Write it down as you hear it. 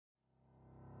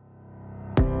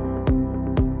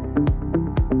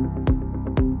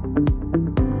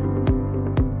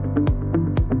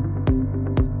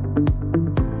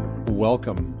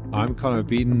welcome. I'm Connor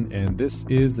Beaton, and this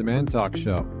is the Man Talk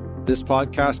Show. This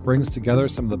podcast brings together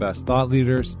some of the best thought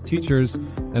leaders, teachers,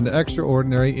 and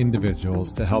extraordinary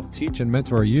individuals to help teach and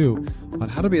mentor you on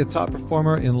how to be a top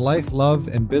performer in life, love,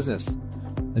 and business.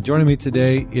 And joining me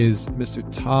today is Mr.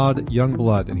 Todd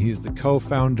Youngblood, and he's the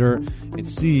co-founder and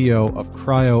CEO of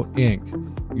Cryo Inc.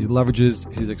 He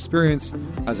leverages his experience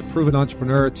as a proven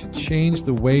entrepreneur to change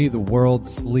the way the world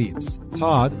sleeps.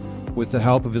 Todd, with the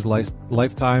help of his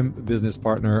lifetime business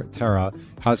partner, Tara,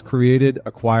 has created,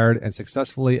 acquired, and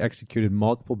successfully executed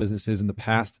multiple businesses in the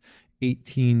past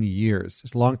 18 years.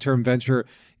 His long-term venture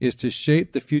is to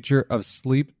shape the future of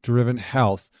sleep-driven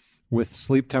health with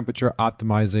sleep temperature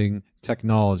optimizing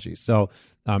technology. So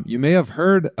you may have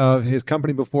heard of his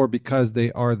company before because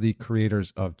they are the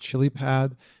creators of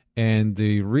ChiliPad and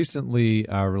the recently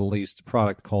released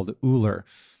product called Uller.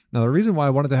 Now, the reason why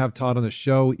I wanted to have Todd on the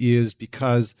show is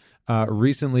because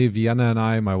recently Vienna and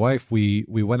I, my wife, we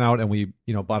went out and we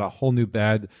bought a whole new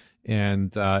bed,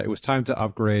 and it was time to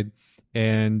upgrade.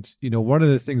 And one of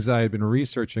the things that I had been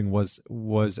researching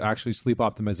was actually sleep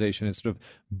optimization and sort of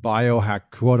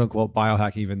biohack, quote unquote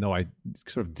biohack, even though I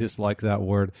sort of dislike that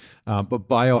word, but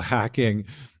biohacking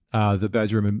the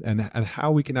bedroom and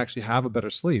how we can actually have a better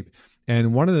sleep.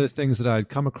 And one of the things that I'd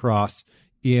come across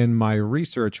in my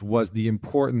research was the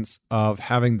importance of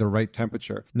having the right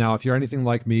temperature. Now, if you're anything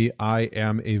like me, I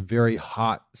am a very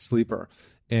hot sleeper.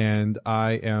 And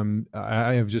I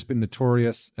have just been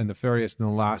notorious and nefarious in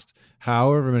the last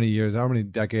however many years, however many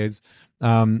decades,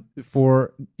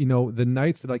 for the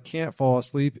nights that I can't fall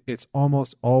asleep. It's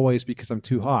almost always because I'm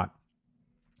too hot.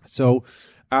 So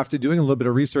after doing a little bit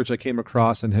of research, I came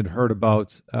across and had heard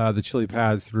about the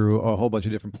ChiliPad through a whole bunch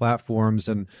of different platforms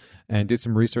and did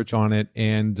some research on it.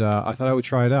 And I thought I would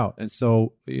try it out. And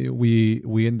so we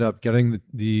ended up getting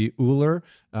the Uller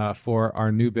for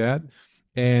our new bed.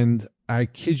 And I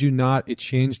kid you not, it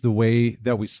changed the way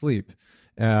that we sleep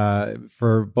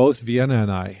for both Vienna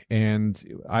and I.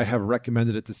 And I have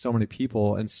recommended it to so many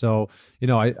people. And so,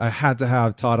 I had to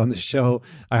have Todd on the show.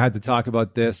 I had to talk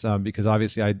about this because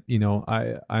obviously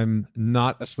I'm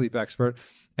not a sleep expert.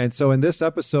 And so in this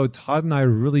episode, Todd and I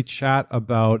really chat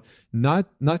about not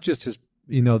just his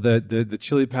the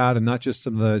ChiliPad and not just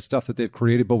some of the stuff that they've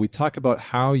created, but we talk about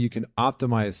how you can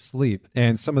optimize sleep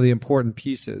and some of the important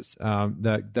pieces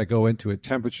that go into it: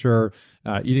 temperature,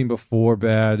 eating before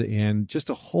bed, and just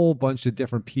a whole bunch of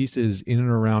different pieces in and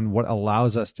around what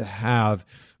allows us to have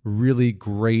really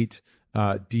great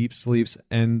deep sleeps.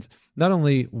 And not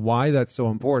only why that's so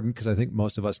important, because I think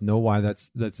most of us know why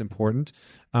that's important,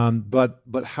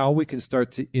 but how we can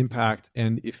start to impact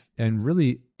and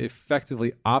really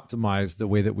effectively optimize the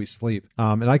way that we sleep.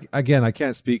 And I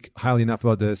can't speak highly enough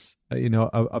about this.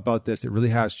 About this, it really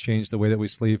has changed the way that we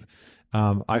sleep.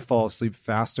 I fall asleep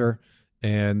faster,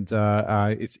 and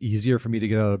it's easier for me to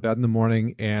get out of bed in the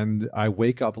morning, and I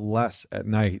wake up less at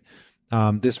night.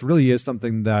 This really is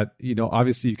something that,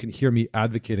 obviously you can hear me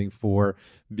advocating for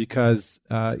because,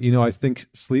 I think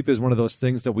sleep is one of those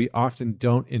things that we often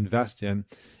don't invest in.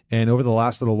 And over the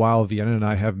last little while, Vienna and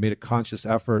I have made a conscious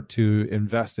effort to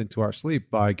invest into our sleep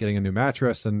by getting a new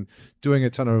mattress and doing a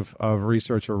ton of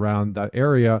research around that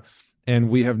area. And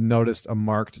we have noticed a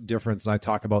marked difference. And I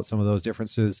talk about some of those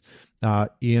differences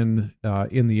in the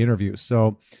interview.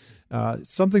 So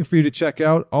something for you to check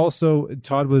out. Also,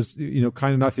 Todd was,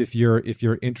 kind enough, if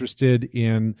you're interested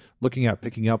in looking at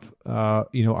picking up,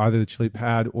 either the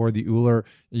ChiliPad or the Uller,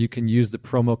 you can use the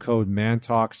promo code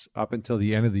MANTALKS up until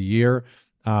the end of the year,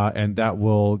 and that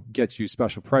will get you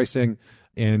special pricing.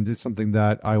 And it's something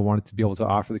that I wanted to be able to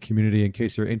offer the community in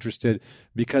case you're interested,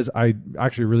 because I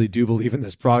actually really do believe in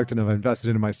this product and have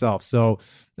invested in it myself. So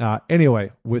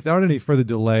anyway, without any further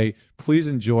delay, please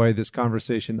enjoy this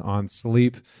conversation on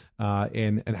sleep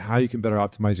and how you can better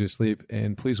optimize your sleep.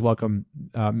 And please welcome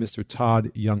Mr.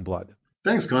 Todd Youngblood.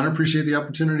 Thanks, Connor. Appreciate the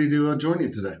opportunity to join you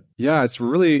today. Yeah, it's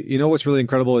really, what's really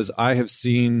incredible is I have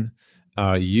seen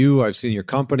I've seen your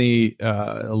company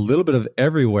a little bit of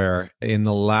everywhere in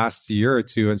the last year or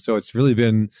two. And so it's really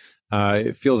been,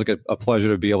 it feels like a pleasure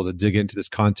to be able to dig into this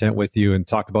content with you and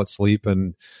talk about sleep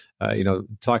and,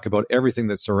 talk about everything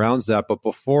that surrounds that. But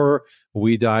before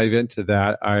we dive into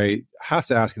that, I have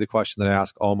to ask you the question that I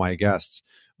ask all my guests,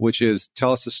 which is,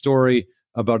 tell us a story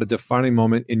about a defining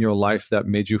moment in your life that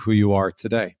made you who you are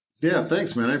today. Yeah,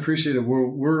 thanks, man. I appreciate it.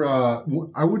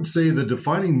 I would say the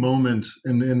defining moment,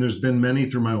 and there's been many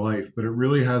through my life, but it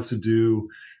really has to do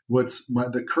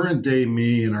the current day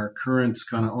me and our current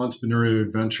kind of entrepreneurial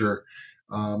adventure.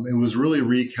 It was really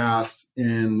recast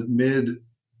in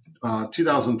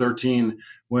 2013,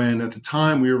 when at the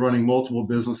time we were running multiple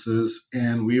businesses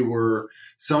and we were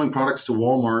selling products to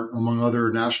Walmart, among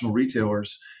other national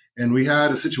retailers. And we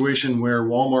had a situation where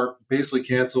Walmart basically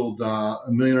canceled $1.5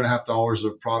 million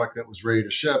of product that was ready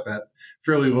to ship at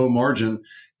fairly low margin.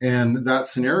 And that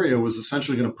scenario was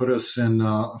essentially going to put us in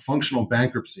a functional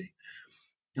bankruptcy.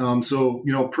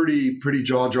 Pretty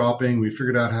jaw dropping. We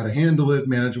figured out how to handle it,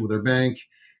 manage it with our bank.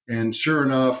 And sure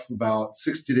enough, about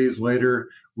 60 days later,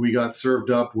 we got served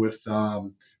up with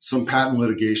some patent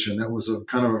litigation. That was a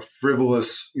kind of a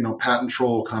frivolous, patent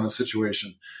troll kind of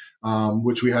situation,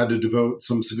 which we had to devote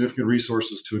some significant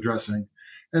resources to addressing.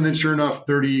 And then sure enough,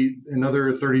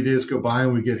 another 30 days go by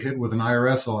and we get hit with an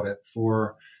IRS audit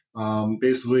for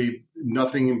basically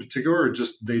nothing in particular,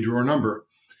 just they drew a number.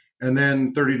 And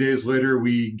then 30 days later,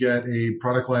 we get a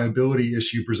product liability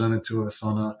issue presented to us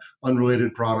on an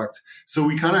unrelated product. So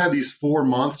we kind of had these four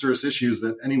monstrous issues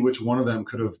that any which one of them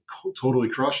could have totally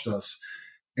crushed us.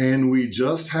 And we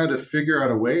just had to figure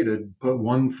out a way to put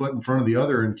one foot in front of the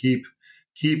other and keep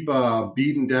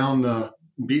beating down the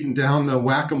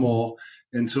whack-a-mole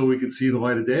until we could see the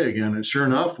light of day again. And sure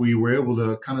enough, we were able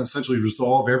to kind of essentially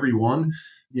resolve every one.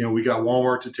 We got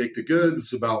Walmart to take the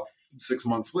goods. About 6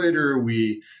 months later,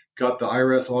 we got the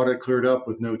IRS audit cleared up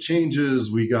with no changes.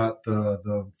 We got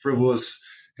the frivolous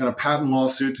kind of patent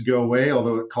lawsuit to go away,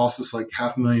 although it cost us like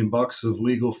 $500,000 of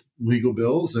legal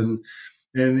bills. And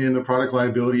in the product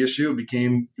liability issue, it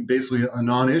became basically a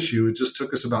non-issue. It just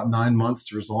took us about 9 months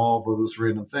to resolve all those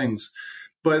random things.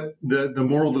 But the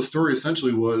moral of the story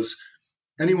essentially was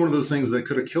any one of those things that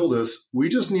could have killed us, we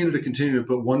just needed to continue to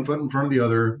put one foot in front of the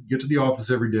other, get to the office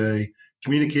every day,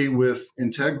 communicate with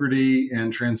integrity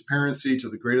and transparency to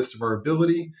the greatest of our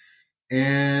ability,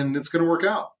 and it's going to work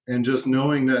out. And just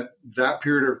knowing that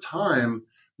period of time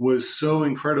was so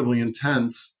incredibly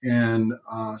intense and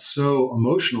so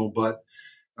emotional, but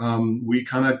we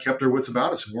kind of kept our wits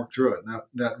about us and worked through it.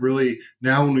 That really,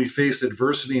 now when we face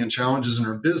adversity and challenges in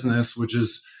our business, which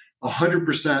is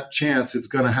 100% chance it's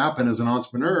going to happen as an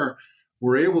entrepreneur,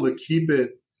 we're able to keep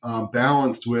it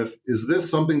balanced with, is this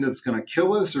something that's going to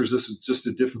kill us, or is this just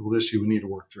a difficult issue we need to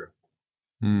work through?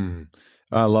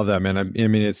 I love that, man. I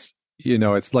mean, it's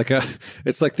like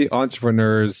the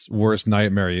entrepreneur's worst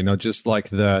nightmare. Just like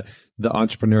the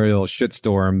entrepreneurial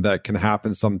shitstorm that can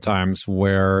happen sometimes,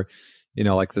 where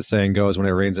like the saying goes, when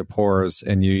it rains it pours,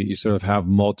 and you sort of have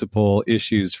multiple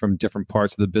issues from different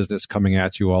parts of the business coming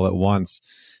at you all at once.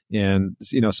 And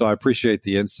so I appreciate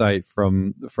the insight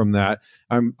from that.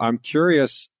 I'm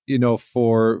curious,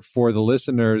 for the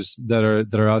listeners that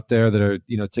are out there that are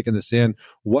taking this in,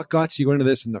 what got you into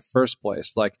this in the first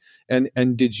place? Like,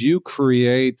 and did you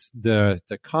create the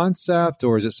concept,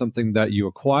 or is it something that you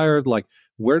acquired? Like,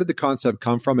 where did the concept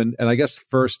come from? And I guess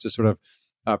first, to sort of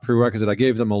prerequisite, I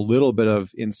gave them a little bit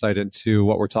of insight into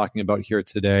what we're talking about here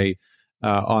today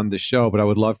on the show, but I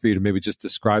would love for you to maybe just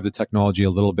describe the technology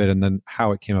a little bit and then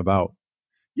how it came about.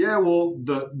 Yeah, well,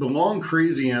 the long,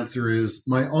 crazy answer is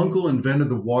my uncle invented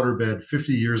the waterbed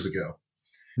 50 years ago.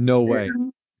 No way.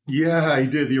 Yeah, he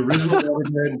did. The original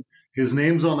waterbed. His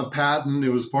name's on the patent. It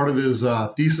was part of his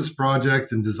thesis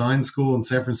project in design school in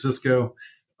San Francisco.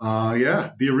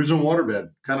 The original waterbed.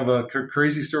 Kind of a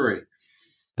crazy story.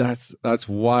 That's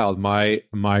wild. My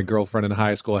girlfriend in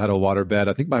high school had a waterbed.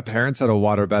 I think my parents had a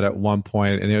waterbed at one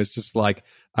point, and it was just like,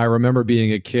 I remember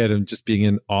being a kid and just being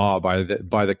in awe by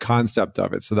the concept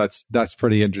of it. So that's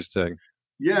pretty interesting.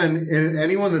 Yeah, and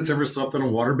anyone that's ever slept on a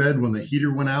waterbed when the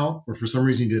heater went out, or for some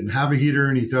reason you didn't have a heater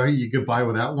and you thought you could buy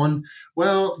without one,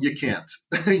 well, you can't.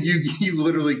 you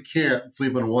literally can't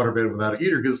sleep on a waterbed without a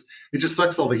heater, because it just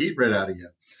sucks all the heat right out of you.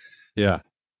 Yeah.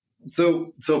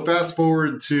 So fast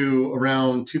forward to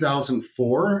around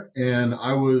 2004, and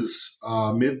I was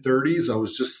mid 30s. I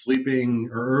was just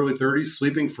sleeping, or early 30s,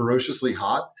 sleeping ferociously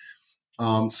hot.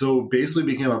 So basically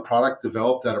became a product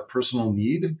developed out of personal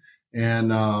need. And,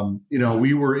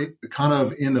 we were kind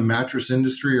of in the mattress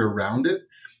industry around it.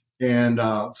 And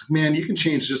it's like, man, you can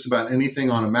change just about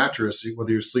anything on a mattress,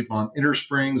 whether you sleep on inner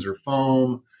springs or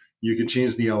foam. You can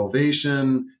change the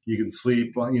elevation. You can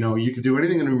sleep, you can do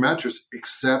anything in a mattress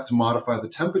except modify the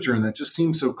temperature. And that just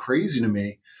seems so crazy to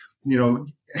me.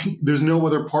 There's no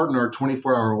other part in our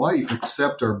 24-hour life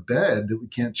except our bed that we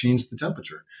can't change the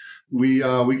temperature. We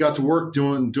got to work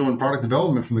doing product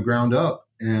development from the ground up,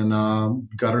 and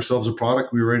got ourselves a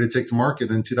product we were ready to take to market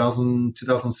in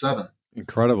 2007.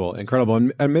 Incredible, incredible.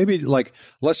 And maybe like,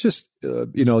 let's just,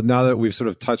 now that we've sort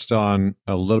of touched on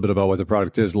a little bit about what the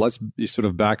product is, let's sort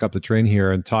of back up the train here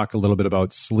and talk a little bit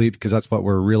about sleep, because that's what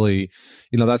we're really,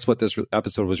 that's what this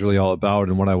episode was really all about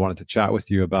and what I wanted to chat with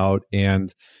you about.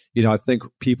 And, I think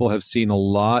people have seen a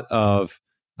lot of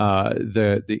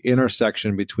the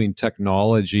intersection between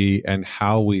technology and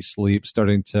how we sleep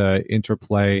starting to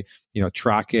interplay,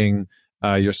 tracking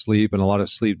your sleep and a lot of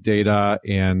sleep data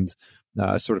and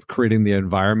sort of creating the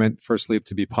environment for sleep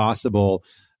to be possible.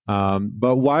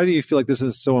 But why do you feel like this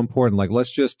is so important? Like,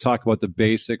 let's just talk about the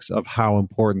basics of how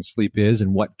important sleep is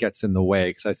and what gets in the way.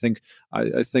 Because I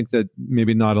think that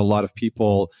maybe not a lot of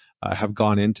people have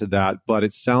gone into that, but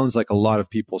it sounds like a lot of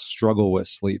people struggle with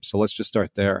sleep. So let's just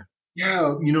start there.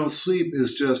 Yeah, sleep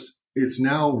is it's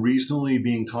now recently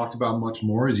being talked about much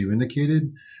more, as you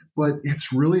indicated, but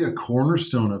it's really a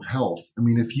cornerstone of health. I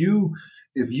mean, if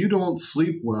you don't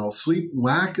sleep well,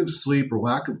 lack of sleep or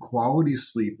lack of quality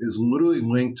sleep is literally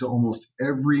linked to almost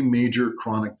every major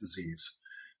chronic disease.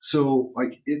 So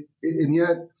and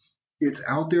yet it's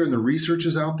out there and the research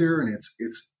is out there and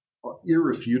it's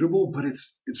irrefutable, but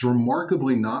it's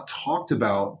remarkably not talked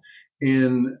about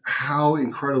in how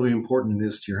incredibly important it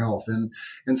is to your health.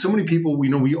 And so many people,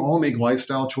 we all make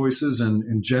lifestyle choices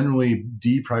and generally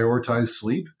deprioritize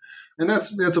sleep. And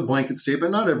that's a blanket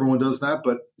statement. Not everyone does that,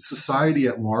 but society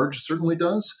at large certainly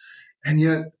does. And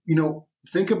yet,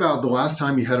 think about the last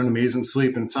time you had an amazing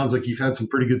sleep, and it sounds like you've had some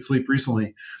pretty good sleep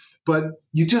recently, but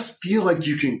you just feel like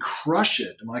you can crush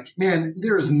it. I'm like, man,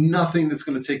 there is nothing that's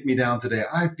going to take me down today.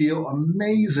 I feel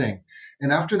amazing.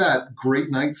 And after that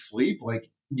great night's sleep, like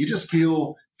you just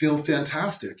feel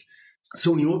fantastic.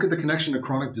 So when you look at the connection to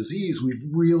chronic disease, we've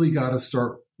really got to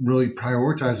start really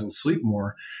prioritizing sleep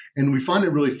more. And we find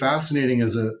it really fascinating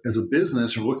as a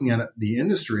business or looking at the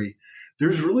industry.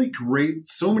 There's really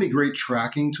so many great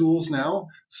tracking tools now,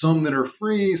 some that are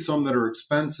free, some that are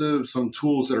expensive, some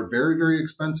tools that are very, very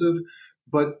expensive.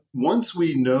 But once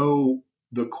we know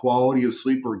the quality of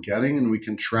sleep we're getting and we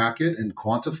can track it and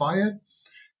quantify it,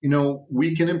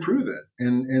 we can improve it.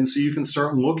 And so you can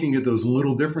start looking at those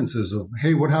little differences of,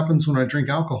 hey, what happens when I drink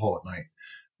alcohol at night?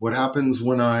 What happens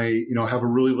when I, have a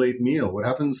really late meal? What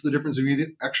happens the difference if you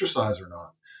exercise or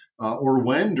not? Or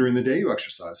when during the day you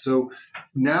exercise. So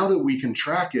now that we can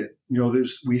track it,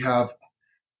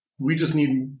 we just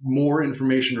need more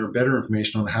information or better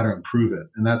information on how to improve it.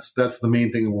 And that's the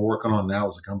main thing that we're working on now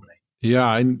as a company.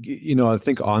 Yeah. And, I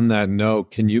think on that note,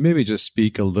 can you maybe just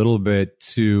speak a little bit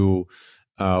to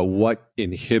what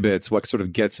sort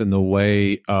of gets in the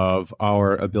way of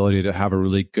our ability to have a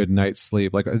really good night's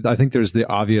sleep? Like, I think there's the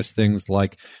obvious things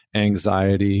like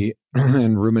anxiety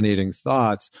and ruminating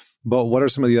thoughts, but what are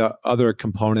some of the other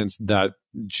components that,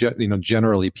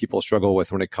 generally people struggle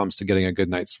with when it comes to getting a good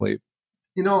night's sleep?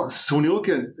 So when you look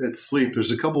at sleep,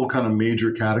 there's a couple of kind of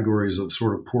major categories of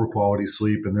sort of poor quality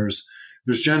sleep, and there's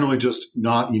generally just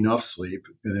not enough sleep.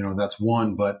 And, that's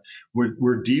one, but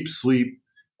we're deep sleep.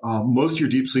 Most of your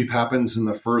deep sleep happens in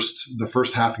the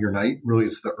first half of your night. Really,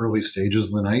 it's the early stages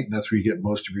of the night. That's where you get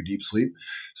most of your deep sleep.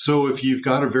 So if you've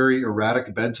got a very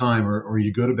erratic bedtime or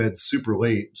you go to bed super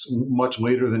late, much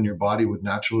later than your body would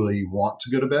naturally want to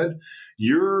go to bed,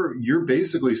 you're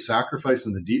basically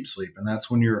sacrificing the deep sleep. And that's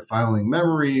when you're filing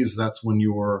memories. That's when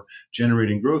you're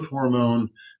generating growth hormone.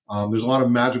 There's a lot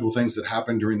of magical things that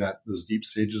happen during those deep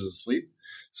stages of sleep.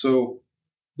 So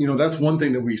that's one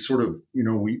thing that we sort of,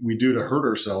 we do to hurt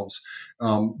ourselves.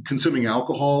 Consuming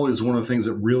alcohol is one of the things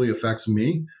that really affects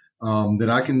me, that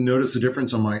I can notice a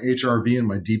difference on my HRV and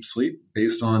my deep sleep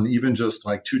based on even just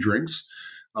like 2 drinks.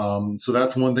 So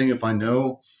that's one thing. If I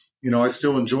know, I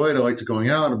still enjoy it. I like to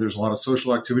going out, and there's a lot of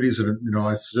social activities that,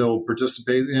 I still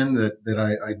participate in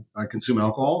that I consume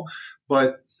alcohol,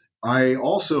 but I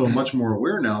also am much more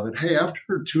aware now that, hey,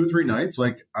 after 2 or 3 nights,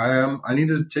 like I need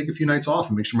to take a few nights off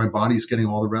and make sure my body's getting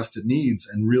all the rest it needs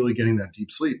and really getting that deep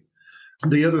sleep.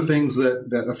 The other things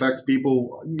that affect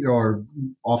people, are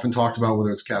often talked about,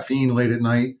 whether it's caffeine late at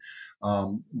night.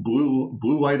 Blue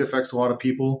light affects a lot of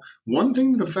people. One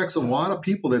thing that affects a lot of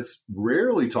people that's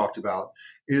rarely talked about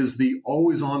is the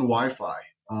always on Wi-Fi.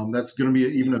 That's going to be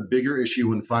even a bigger issue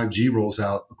when 5G rolls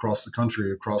out across the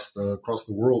country, across the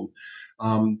world.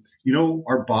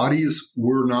 Our bodies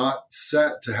were not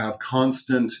set to have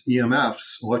constant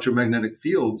EMFs, electromagnetic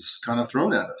fields, kind of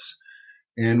thrown at us.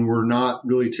 And we're not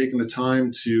really taking the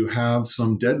time to have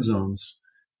some dead zones.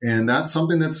 And that's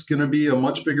something that's going to be a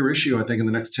much bigger issue, I think, in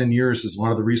the next 10 years, as a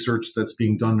lot of the research that's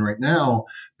being done right now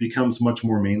becomes much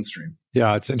more mainstream.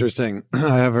 Yeah, it's interesting.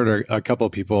 I have heard a couple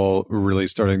of people really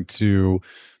starting to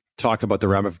talk about the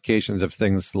ramifications of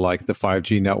things like the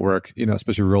 5G network,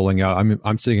 especially rolling out.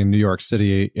 I'm sitting in New York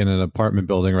City in an apartment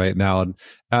building right now. And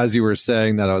as you were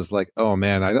saying that, I was like, oh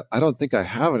man, I don't think I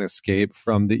have an escape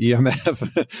from the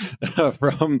EMF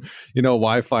from,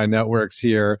 Wi-Fi networks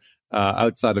here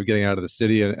outside of getting out of the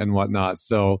city and whatnot.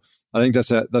 So I think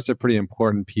that's a pretty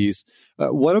important piece.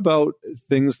 What about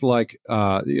things like,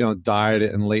 diet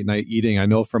and late night eating? I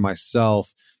know for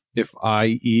myself, if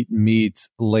I eat meat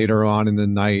later on in the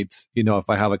night, if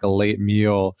I have like a late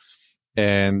meal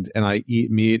and I eat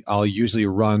meat,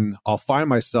 I'll find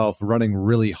myself running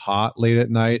really hot late at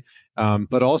night.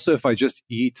 But also if I just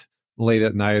eat late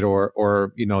at night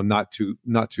or not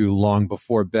too long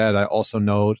before bed, I also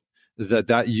know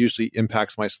that usually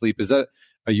impacts my sleep. Is that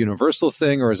a universal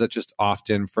thing, or is that just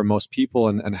often for most people?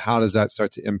 And how does that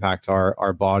start to impact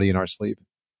our body and our sleep?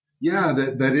 Yeah,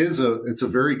 it's a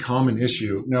very common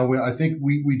issue. Now, I think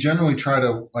we generally try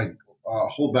to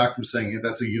hold back from saying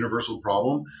that's a universal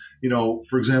problem.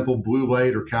 For example, blue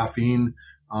light or caffeine.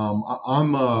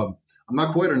 I'm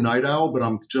not quite a night owl, but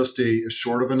I'm just a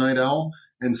short of a night owl.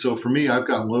 And so for me, I've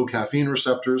got low caffeine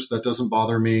receptors. That doesn't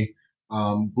bother me.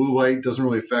 Blue light doesn't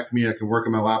really affect me. I can work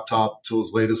on my laptop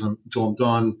until I'm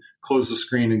done, close the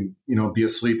screen, and be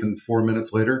asleep in 4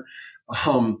 minutes later.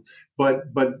 But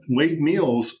late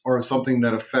meals are something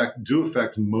that affect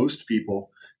most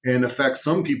people and affect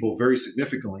some people very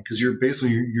significantly, because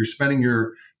you're spending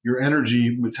your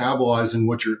energy metabolizing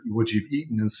what you've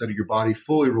eaten instead of your body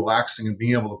fully relaxing and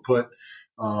being able to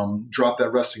drop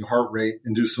that resting heart rate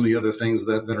and do some of the other things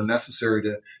that are necessary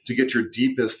to get your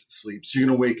deepest sleep. So you're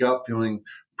going to wake up feeling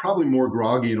probably more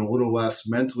groggy and a little less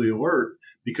mentally alert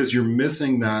because you're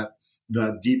missing that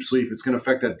deep sleep. It's going to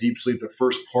affect that deep sleep, the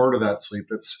first part of that sleep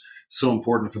that's so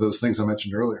important for those things I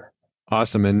mentioned earlier.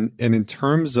 Awesome. And in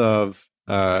terms of,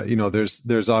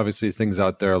 there's obviously things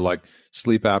out there like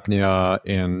sleep apnea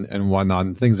and whatnot,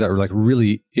 and things that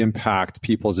really impact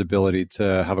people's ability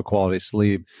to have a quality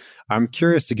sleep. I'm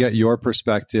curious to get your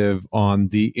perspective on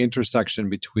the intersection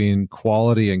between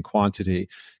quality and quantity,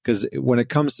 because when it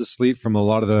comes to sleep, from a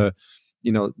lot of the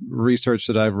research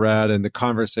that I've read and the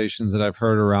conversations that I've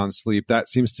heard around sleep, that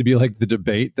seems to be like the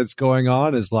debate that's going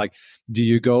on is like, do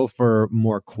you go for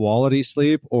more quality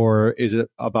sleep, or is it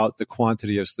about the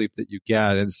quantity of sleep that you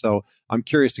get? And so I'm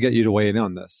curious to get you to weigh in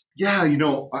on this. Yeah,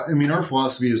 our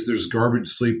philosophy is there's garbage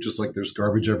sleep just like there's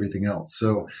garbage everything else.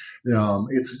 So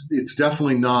it's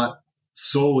definitely not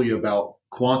solely about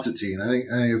quantity. And I think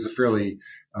it's a fairly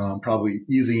probably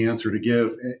easy answer to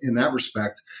give in that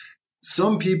respect.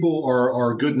 Some people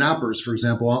are good nappers. For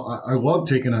example, I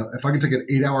love if I could take an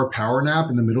 8-hour power nap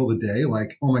in the middle of the day,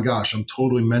 like, oh my gosh, I'm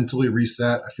totally mentally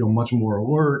reset. I feel much more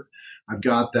alert. I've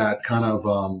got that kind of,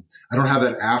 I don't have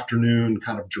that afternoon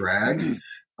kind of drag.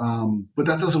 But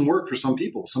that doesn't work for some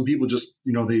people. Some people just,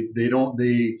 they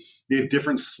have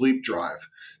different sleep drive.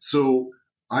 So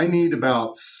I need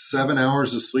about 7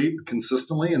 hours of sleep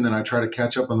consistently, and then I try to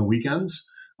catch up on the weekends.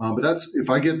 But that's if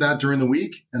I get that during the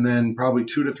week, and then probably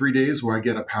 2 to 3 days where I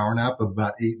get a power nap of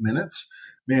about 8 minutes.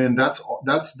 Man,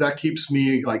 that keeps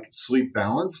me like sleep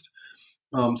balanced.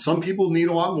 Some people need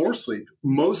a lot more sleep.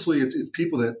 Mostly it's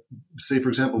people that say, for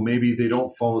example, maybe they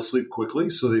don't fall asleep quickly.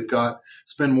 So they've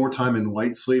spend more time in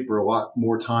light sleep, or a lot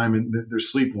more time in their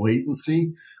sleep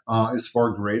latency is far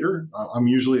greater. I'm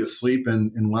usually asleep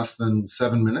in less than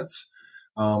 7 minutes.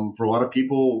 For a lot of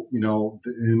people,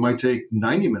 it might take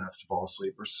 90 minutes to fall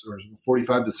asleep, or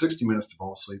 45 to 60 minutes to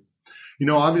fall asleep.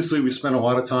 Obviously we spend a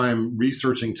lot of time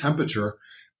researching temperature,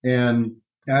 and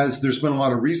as there's been a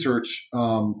lot of research,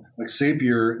 like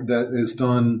Sapir that has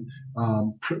done,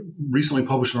 recently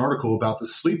published an article about the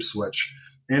sleep switch,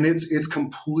 and it's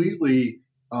completely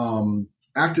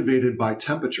activated by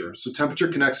temperature. So temperature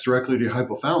connects directly to your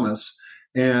hypothalamus,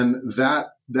 and that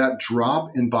drop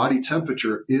in body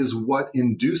temperature is what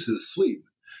induces sleep.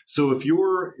 So if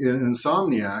you're an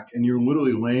insomniac and you're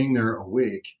literally laying there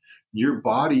awake, your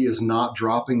body is not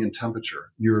dropping in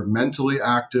temperature. You're mentally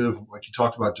active, like you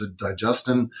talked about,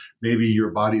 digesting. Maybe your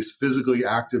body's physically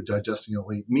active, digesting a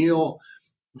late meal.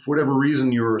 For whatever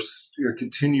reason, your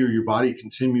body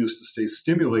continues to stay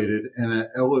stimulated and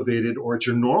elevated, or at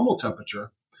your normal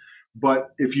temperature. But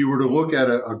if you were to look at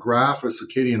a graph, a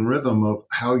circadian rhythm of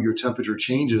how your temperature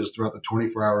changes throughout the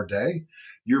 24-hour day,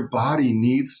 your body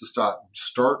needs to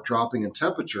start dropping in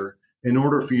temperature in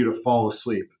order for you to fall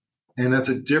asleep. And that's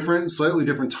slightly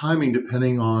different timing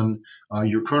depending on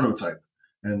your chronotype.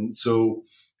 And so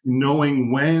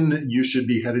knowing when you should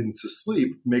be headed into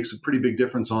sleep makes a pretty big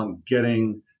difference on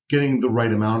getting the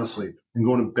right amount of sleep and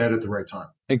going to bed at the right time.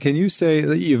 And can you say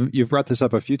that you've brought this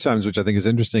up a few times, which I think is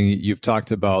interesting. You've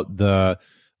talked about the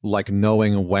like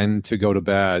knowing when to go to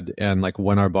bed and like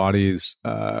when our bodies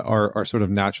are sort of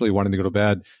naturally wanting to go to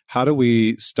bed. How do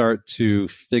we start to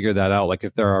figure that out? Like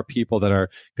if there are people that are,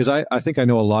 because I think I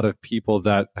know a lot of people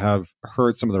that have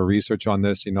heard some of the research on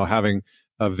this, having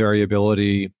a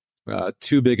variability,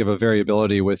 too big of a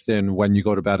variability within when you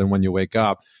go to bed and when you wake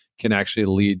up can actually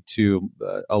lead to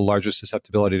a larger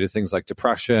susceptibility to things like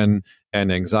depression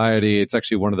and anxiety. It's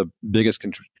actually one of the biggest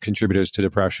contributors to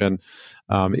depression,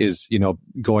 is,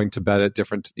 going to bed at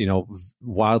different,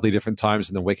 wildly different times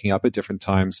and then waking up at different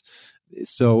times.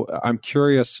 So I'm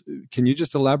curious, can you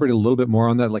just elaborate a little bit more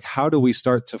on that? Like, how do we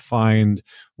start to find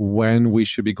when we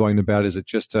should be going to bed? Is it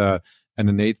just an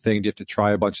innate thing? Do you have to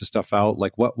try a bunch of stuff out?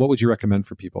 Like, what would you recommend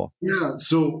for people? Yeah,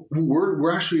 so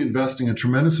we're actually investing a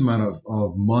tremendous amount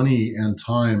of money and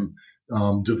time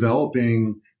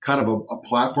developing kind of a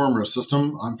platform or a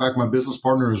system. In fact, my business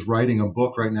partner is writing a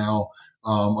book right now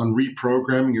on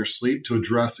reprogramming your sleep to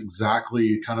address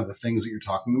exactly kind of the things that you're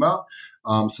talking about.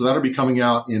 So that'll be coming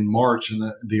out in March, and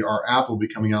our app will be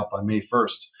coming out by May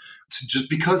 1st. Just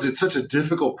because it's such a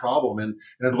difficult problem, and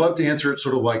I'd love to answer it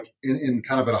sort of like in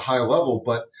kind of at a high level.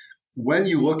 But when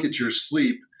you look at your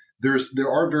sleep, there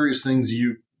are various things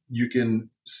you can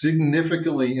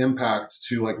significantly impact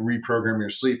to like reprogram your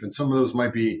sleep, and some of those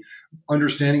might be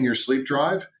understanding your sleep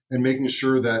drive and making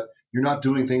sure that you're not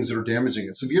doing things that are damaging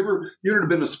it. So if you ever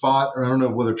been to a spot, or I don't know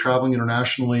whether traveling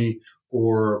internationally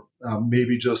or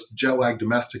maybe just jet lag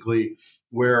domestically,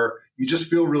 where you just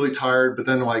feel really tired, but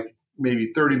then like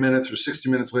maybe 30 minutes or 60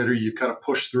 minutes later, you've kind of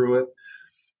pushed through it.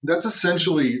 That's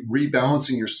essentially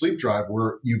rebalancing your sleep drive,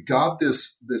 where you've got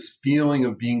this feeling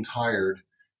of being tired.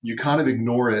 You kind of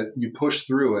ignore it, you push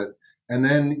through it, and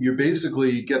then you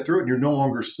basically get through it and you're no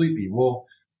longer sleepy. Well,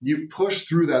 you've pushed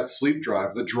through that sleep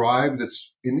drive, the drive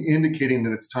that's indicating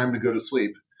that it's time to go to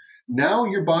sleep. Now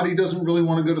your body doesn't really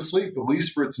want to go to sleep, at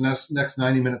least for its next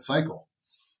 90-minute cycle.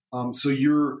 So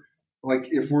you're like,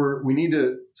 if we need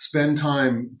to spend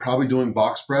time probably doing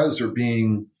box breaths or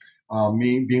being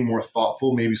more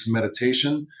thoughtful, maybe some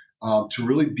meditation, to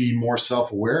really be more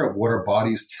self-aware of what our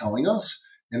body's telling us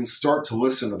and start to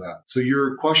listen to that. So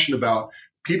your question about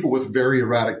people with very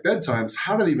erratic bedtimes,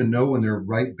 how do they even know when their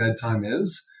right bedtime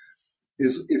is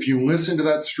if you listen to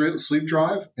that sleep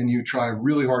drive and you try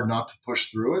really hard not to push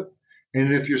through it.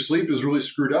 And if your sleep is really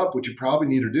screwed up, what you probably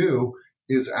need to do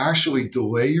is actually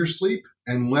delay your sleep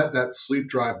and let that sleep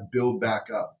drive build back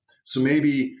up. So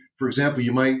maybe, for example,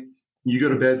 you go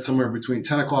to bed somewhere between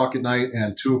 10 o'clock at night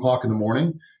and 2 o'clock in the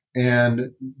morning,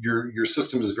 and your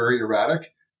system is very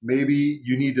erratic. Maybe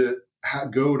you need to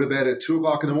go to bed at 2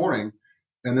 o'clock in the morning,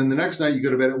 and then the next night you go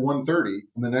to bed at 1:30,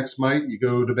 and the next night you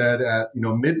go to bed at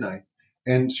midnight.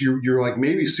 And so you're like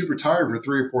maybe super tired for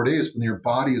 3 or 4 days, but your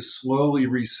body is slowly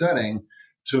resetting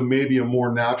to maybe a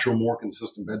more natural, more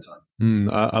consistent bedtime.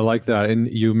 I like that. And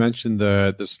you mentioned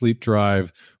the sleep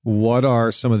drive. What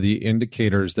are some of the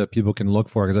indicators that people can look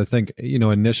for? Because I think,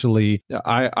 initially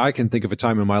I can think of a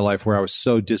time in my life where I was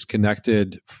so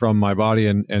disconnected from my body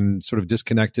and sort of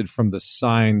disconnected from the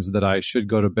signs that I should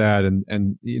go to bed.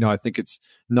 And I think it's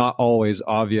not always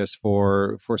obvious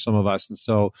for some of us. And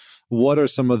so what are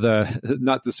some of the,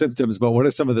 not the symptoms, but what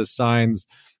are some of the signs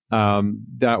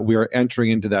that we are entering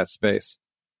into that space?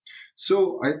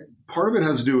 So part of it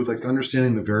has to do with like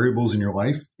understanding the variables in your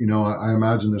life. I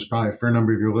imagine there's probably a fair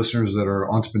number of your listeners that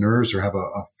are entrepreneurs or have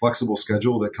a flexible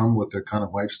schedule that come with their kind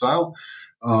of lifestyle.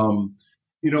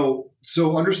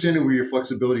 So understanding where your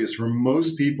flexibility is, for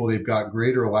most people, they've got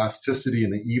greater elasticity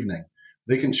in the evening.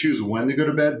 They can choose when they go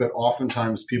to bed, but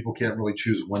oftentimes people can't really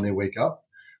choose when they wake up.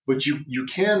 But you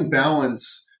can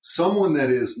balance someone that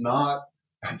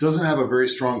doesn't have a very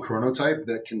strong chronotype,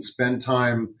 that can spend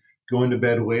time going to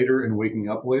bed later and waking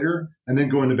up later, and then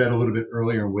going to bed a little bit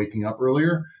earlier and waking up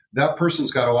earlier. That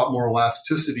person's got a lot more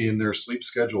elasticity in their sleep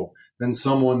schedule than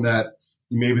someone that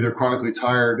maybe they're chronically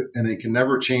tired and they can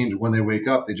never change when they wake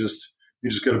up. They just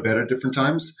go to bed at different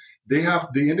times. They have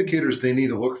the indicators they need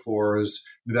to look for is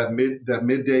that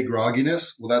midday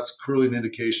grogginess. Well, that's clearly an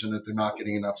indication that they're not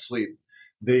getting enough sleep.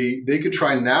 They could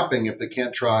try napping if they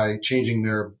can't try changing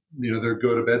their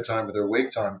go to bed time or their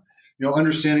wake time.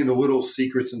 Understanding the little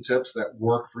secrets and tips that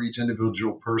work for each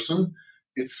individual person.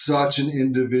 It's such an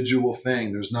individual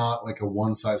thing. There's not like a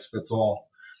one size fits all.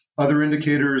 Other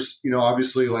indicators,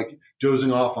 obviously like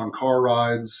dozing off on car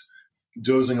rides,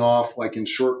 dozing off like in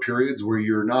short periods where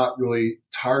you're not really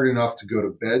tired enough to go to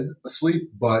bed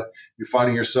asleep, but you're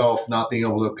finding yourself not being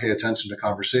able to pay attention to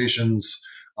conversations,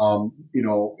 and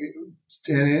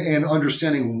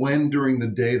understanding when during the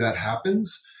day that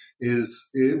happens is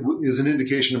an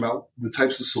indication about the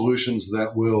types of solutions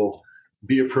that will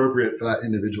be appropriate for that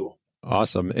individual.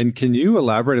 Awesome. And can you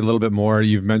elaborate a little bit more?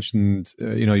 You've mentioned,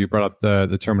 you brought up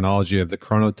the terminology of the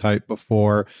chronotype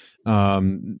before.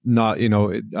 Not,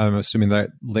 I'm assuming that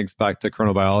links back to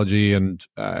chronobiology. And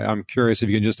I'm curious if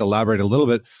you can just elaborate a little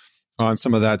bit on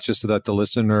some of that, just so that the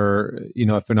listener,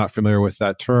 if they're not familiar with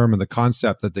that term and the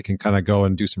concept, that they can kind of go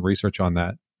and do some research on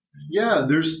that. Yeah,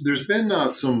 there's been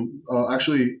some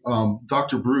actually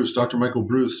Dr. Michael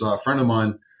Bruce, a friend of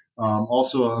mine,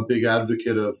 also a big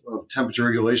advocate of temperature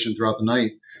regulation throughout the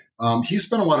night. He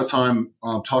spent a lot of time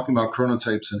talking about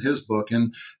chronotypes in his book,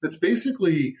 and that's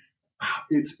basically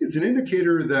it's an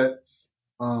indicator that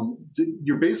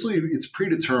you're basically it's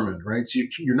predetermined, right? So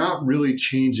you're not really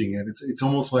changing it. It's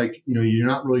almost like you're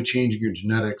not really changing your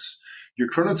genetics. Your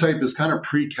chronotype is kind of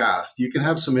precast. You can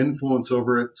have some influence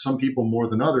over it, some people more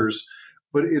than others,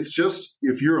 but it's just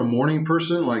if you're a morning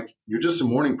person, like you're just a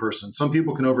morning person. Some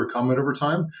people can overcome it over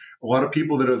time. A lot of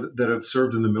people that have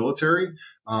served in the military,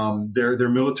 their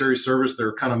military service,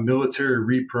 their kind of military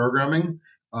reprogramming,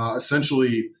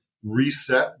 essentially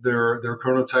reset their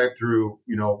chronotype through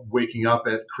waking up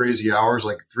at crazy hours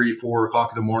like 3-4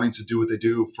 o'clock in the morning to do what they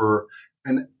do for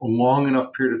a long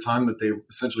enough period of time that they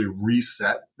essentially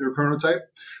reset their chronotype.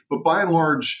 But by and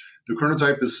large, the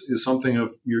chronotype is something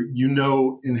of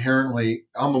inherently,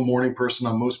 I'm a morning person.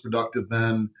 I'm most productive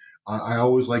then. I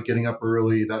always like getting up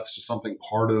early. That's just something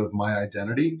part of my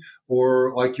identity.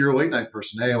 Or like you're a late night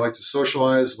person. Hey, I like to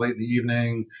socialize late in the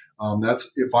evening.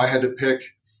 That's if I had to pick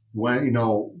when,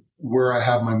 where I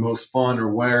have my most fun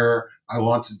or where I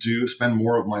want to spend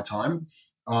more of my time.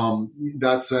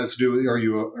 That has to do, are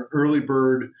you an early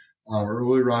bird,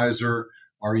 early riser?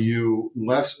 Are you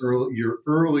less early? You're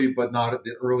early, but not at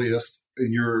the earliest.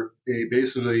 And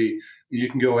basically, you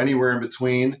can go anywhere in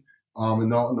between.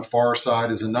 And on the far side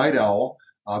is a night owl.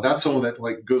 That's someone that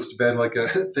like goes to bed like a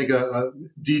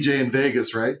DJ in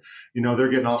Vegas, right? They're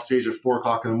getting off stage at 4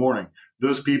 o'clock in the morning.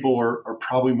 Those people are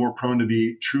probably more prone to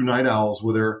be true night owls,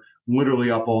 where they're literally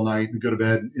up all night and go to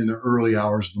bed in the early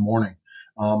hours of the morning.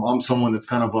 I'm someone that's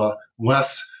kind of a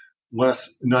less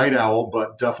night owl,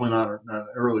 but definitely not an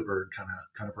early bird kind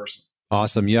of person.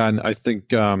 Awesome. Yeah. And I think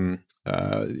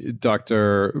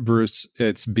Dr. Bruce,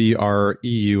 it's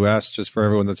Breus, just for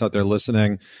everyone that's out there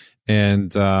listening.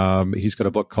 And he's got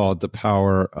a book called The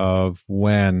Power of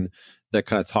When that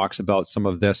kind of talks about some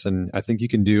of this. And I think you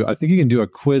can do a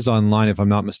quiz online, if I'm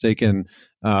not mistaken,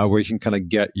 where you can kind of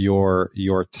get your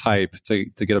type to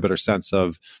get a better sense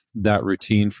of that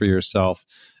routine for yourself.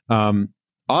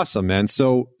 Awesome, man.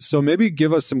 So maybe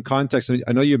give us some context.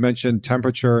 I know you mentioned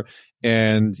temperature,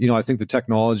 and I think the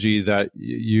technology that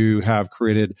you have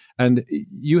created, and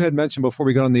you had mentioned before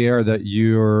we got on the air that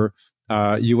you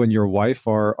and your wife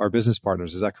are business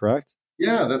partners. Is that correct?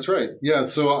 Yeah, that's right. Yeah,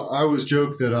 so I always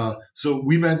joke that so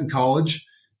we met in college,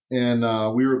 and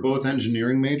we were both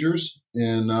engineering majors,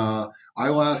 and I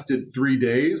lasted 3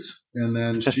 days, and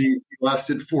then she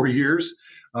lasted 4 years.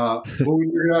 What we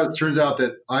figured out, it turns out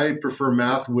that I prefer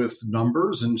math with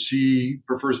numbers, and she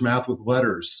prefers math with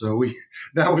letters. So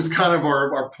that was kind of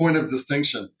our point of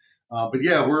distinction. But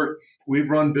yeah, we've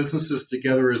run businesses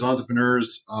together as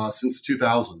entrepreneurs since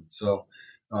 2000. So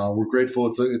we're grateful.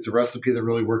 It's a recipe that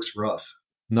really works for us.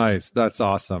 Nice. That's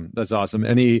awesome. That's awesome.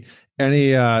 Any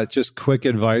just quick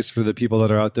advice for the people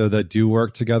that are out there that do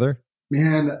work together?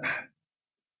 Man,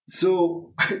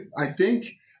 so I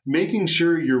think making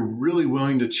sure you're really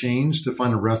willing to change to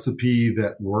find a recipe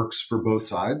that works for both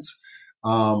sides.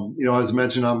 As I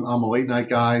mentioned, I'm a late night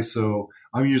guy, so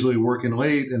I'm usually working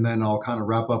late, and then I'll kind of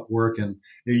wrap up work. And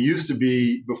it used to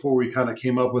be, before we kind of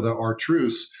came up with our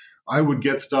truce, I would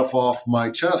get stuff off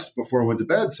my chest before I went to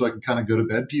bed so I could kind of go to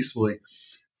bed peacefully.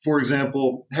 For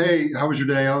example, hey, how was your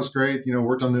day? I was great.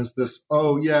 Worked on this.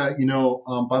 Oh yeah,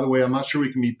 by the way, I'm not sure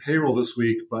we can meet payroll this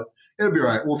week, but it'll be all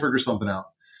right. We'll figure something out.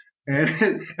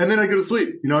 And then I go to sleep.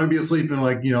 I'd be asleep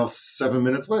in 7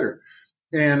 minutes later.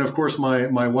 And of course,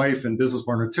 my wife and business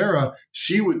partner, Tara,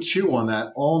 she would chew on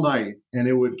that all night, and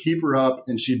it would keep her up,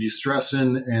 and she'd be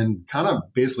stressing and kind of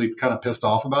pissed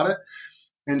off about it.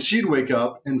 And she'd wake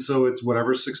up, and so it's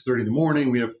whatever, 6:30 in the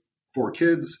morning. We have 4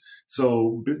 kids.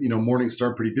 So, mornings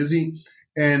start pretty busy.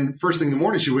 And first thing in the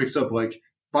morning, she wakes up like,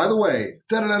 by the way,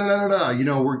 we're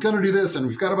going to do this, and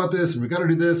we've got about this, and we've got to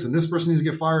do this, and this person needs to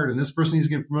get fired, and this person needs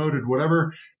to get promoted,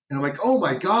 whatever. And I'm like, oh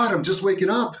my God, I'm just waking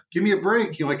up. Give me a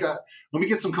break. Let me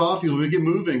get some coffee. Let me get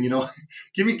moving.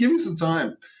 Give me some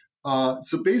time.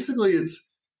 So basically,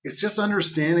 it's just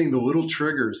understanding the little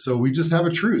triggers. So we just have a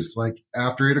truce. Like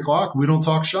after 8 o'clock, we don't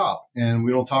talk shop, and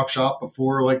we don't talk shop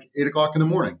before 8 o'clock in the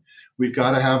morning. We've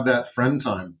got to have that friend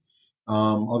time.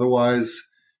 Otherwise,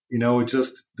 It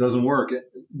just doesn't work.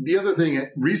 The other thing,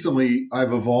 recently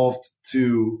I've evolved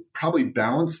to probably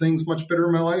balance things much better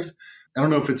in my life. I don't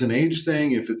know if it's an age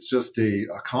thing, if it's just a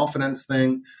confidence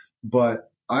thing,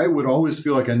 but I would always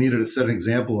feel like I needed to set an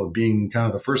example of being kind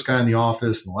of the first guy in the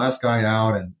office and the last guy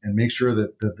out, and make sure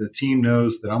that the team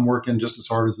knows that I'm working just as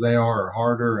hard as they are or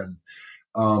harder. And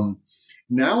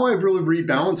now I've really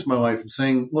rebalanced my life of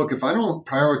saying, look, if I don't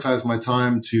prioritize my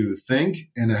time to think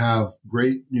and to have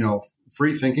great,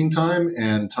 free thinking time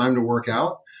and time to work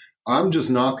out, I'm just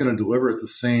not going to deliver at the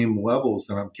same levels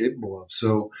that I'm capable of.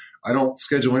 So I don't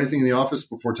schedule anything in the office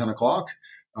before 10 o'clock.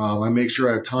 I make sure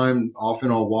I have time.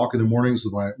 Often I'll walk in the mornings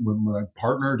with my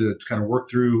partner to kind of work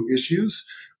through issues,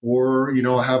 or,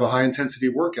 have a high intensity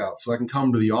workout so I can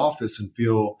come to the office and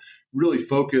feel really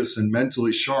focused and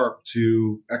mentally sharp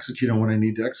to execute on what I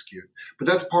need to execute. But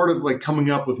that's part of like coming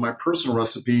up with my personal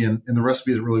recipe and the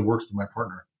recipe that really works with my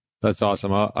partner. That's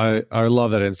awesome. I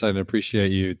love that insight and appreciate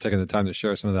you taking the time to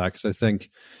share some of that, because I think,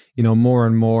 more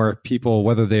and more people,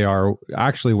 whether they are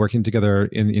actually working together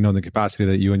in, the capacity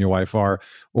that you and your wife are,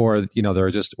 or,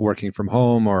 they're just working from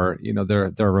home, or,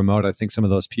 they're remote. I think some of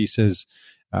those pieces,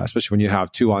 especially when you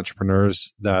have two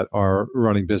entrepreneurs that are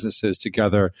running businesses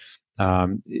together,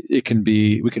 it can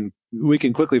be, we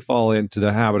can quickly fall into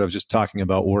the habit of just talking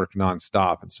about work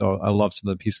nonstop. And so I love some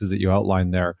of the pieces that you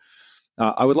outlined there.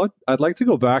 I'd like to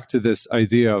go back to this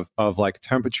idea of like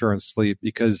temperature and sleep,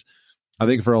 because I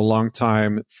think for a long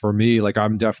time for me, like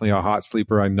I'm definitely a hot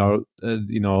sleeper. I know, a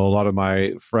lot of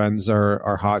my friends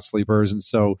are hot sleepers. And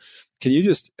so can you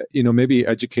just, maybe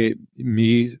educate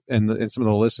me and some of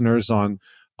the listeners on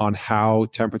how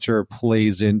temperature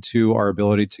plays into our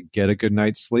ability to get a good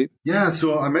night's sleep? Yeah.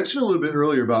 So I mentioned a little bit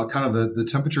earlier about kind of the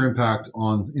temperature impact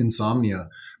on insomnia,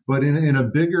 but in a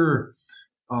bigger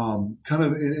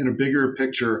in a bigger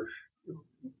picture,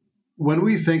 when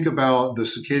we think about the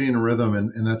circadian rhythm,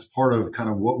 and that's part of kind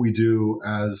of what we do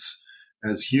as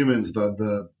humans,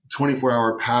 the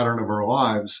 24-hour pattern of our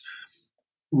lives,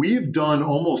 we've done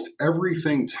almost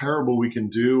everything terrible we can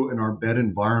do in our bed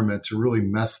environment to really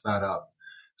mess that up.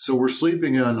 So we're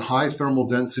sleeping on high thermal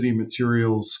density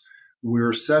materials.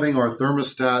 We're setting our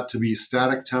thermostat to be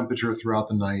static temperature throughout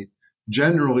the night.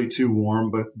 Generally too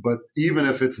warm, but even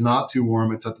if it's not too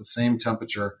warm, it's at the same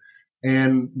temperature.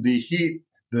 And the heat,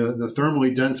 the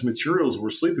thermally dense materials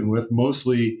we're sleeping with,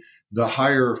 mostly the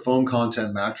higher foam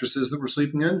content mattresses that we're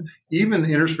sleeping in, even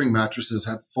innerspring mattresses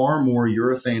have far more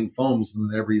urethane foams than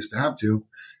they ever used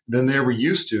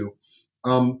to.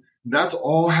 That's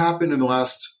all happened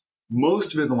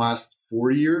most of it in the last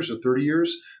 40 years or 30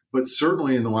 years, but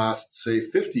certainly in the last, say,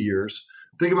 50 years.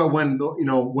 Think about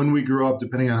when we grew up,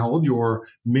 depending on how old you are,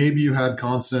 maybe you had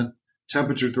constant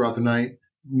temperature throughout the night.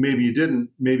 Maybe you didn't.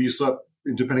 Maybe you slept,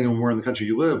 depending on where in the country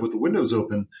you live, with the windows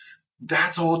open.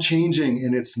 That's all changing,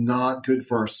 and it's not good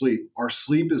for our sleep. Our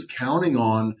sleep is counting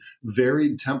on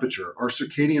varied temperature. Our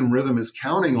circadian rhythm is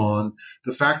counting on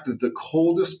the fact that the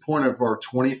coldest point of our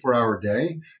 24-hour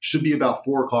day should be about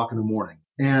 4 o'clock in the morning.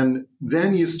 And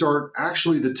then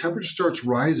the temperature starts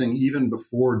rising even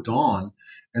before dawn.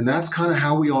 And that's kind of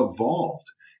how we evolved.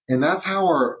 And that's how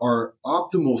our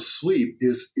optimal sleep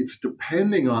is. It's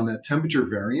depending on that temperature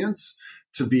variance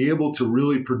to be able to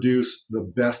really produce the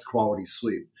best quality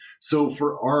sleep. So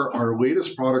for our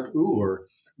latest product, Uller,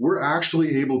 we're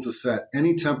actually able to set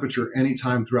any temperature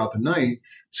anytime throughout the night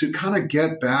to kind of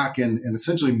get back and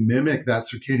essentially mimic that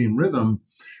circadian rhythm,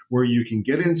 where you can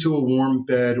get into a warm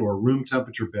bed or room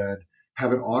temperature bed,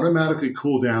 have it automatically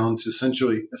cool down to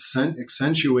essentially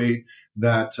accentuate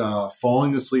that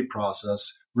falling asleep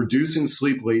process, reducing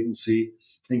sleep latency,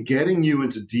 and getting you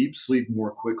into deep sleep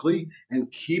more quickly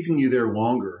and keeping you there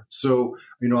longer. So,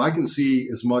 I can see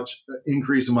as much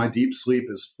increase in my deep sleep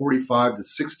as 45 to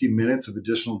 60 minutes of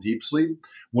additional deep sleep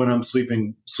when I'm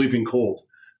sleeping cold.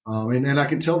 And I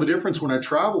can tell the difference when I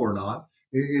travel or not.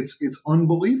 It's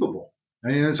unbelievable.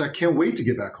 And I can't wait to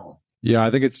get back home. Yeah, I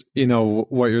think it's,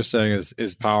 what you're saying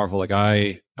is powerful. Like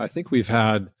I think we've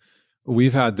had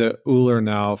the Uller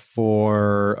now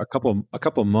for a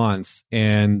couple months,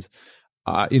 and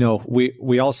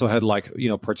we also had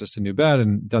purchased a new bed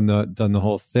and done the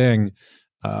whole thing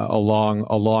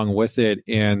along with it.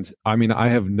 And I mean, I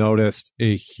have noticed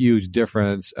a huge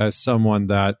difference as someone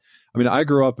that, I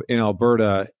grew up in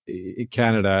Alberta, in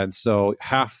Canada, and so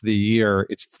half the year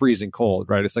it's freezing cold,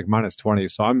 right? It's like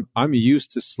 -20. So I'm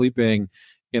used to sleeping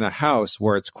in a house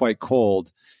where it's quite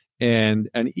cold, and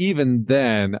even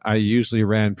then I usually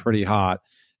ran pretty hot.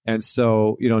 And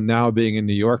so, now being in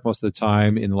New York most of the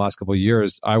time in the last couple of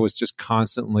years, I was just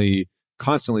constantly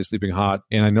sleeping hot.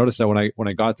 And I noticed that when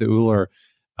I got the Uller,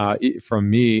 from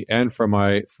me and from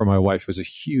my wife, was a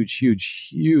huge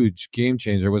game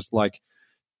changer. It was like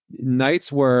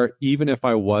nights where even if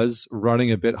I was running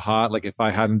a bit hot, like if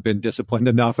I hadn't been disciplined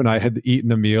enough and I had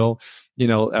eaten a meal,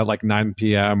 at like 9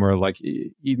 p.m. or like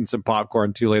eaten some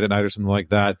popcorn too late at night or something like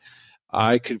that,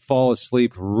 I could fall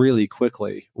asleep really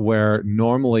quickly, where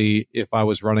normally if I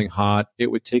was running hot,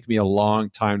 it would take me a long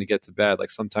time to get to bed,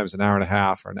 like sometimes an hour and a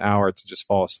half or an hour to just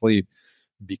fall asleep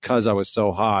because I was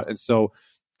so hot. And so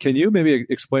can you maybe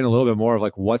explain a little bit more of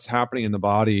like what's happening in the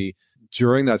body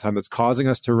during that time that's causing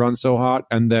us to run so hot,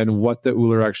 and then what the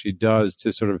Uller actually does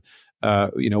to sort of,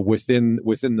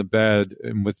 within the bed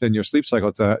and within your sleep cycle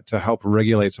to help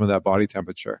regulate some of that body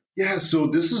temperature? Yeah, so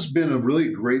this has been a really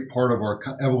great part of our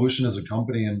evolution as a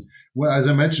company. And as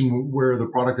I mentioned, where the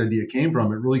product idea came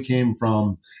from, it really came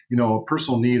from, a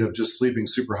personal need of just sleeping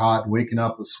super hot, waking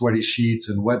up with sweaty sheets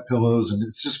and wet pillows. And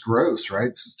it's just gross, right?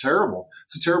 It's just terrible.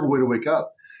 It's a terrible way to wake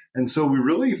up. And so we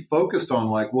really focused on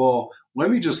like, well, let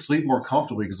me just sleep more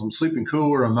comfortably because I'm sleeping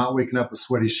cooler. I'm not waking up with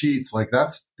sweaty sheets. Like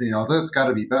that's got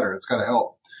to be better. It's got to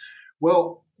help.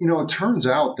 Well, it turns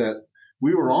out that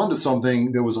we were onto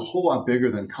something that was a whole lot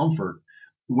bigger than comfort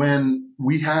when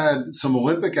we had some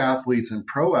Olympic athletes and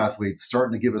pro athletes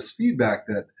starting to give us feedback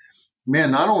that,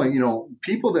 man, not only,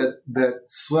 people that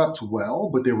slept well,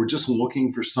 but they were just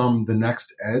looking for the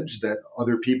next edge that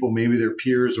other people, maybe their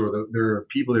peers or their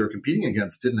people they were competing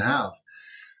against didn't have.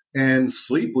 And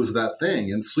sleep was that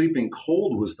thing, and sleeping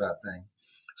cold was that thing.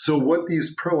 So what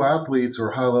these pro athletes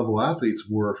or high level athletes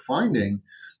were finding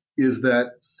is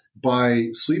that by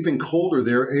sleeping colder,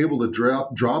 they're able to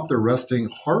drop their resting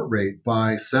heart rate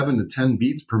by 7 to 10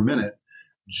 beats per minute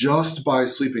just by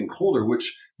sleeping colder,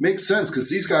 which makes sense because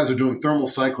these guys are doing thermal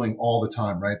cycling all the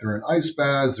time, right? They're in ice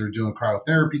baths, they're doing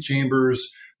cryotherapy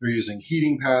chambers, they're using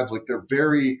heating pads. Like their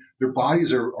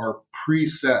bodies are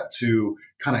preset to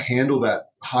kind of handle that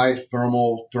high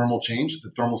thermal change, the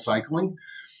thermal cycling.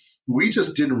 We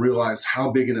just didn't realize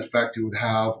how big an effect it would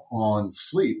have on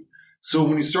sleep. So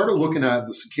when you started looking at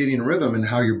the circadian rhythm and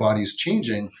how your body is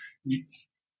changing,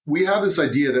 we have this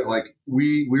idea that like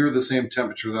we're the same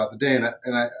temperature throughout the day. And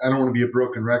I don't want to be a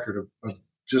broken record of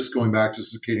just going back to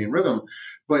circadian rhythm,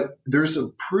 but there's a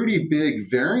pretty big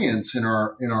variance in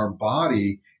our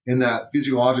body in that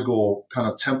physiological kind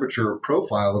of temperature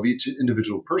profile of each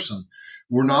individual person.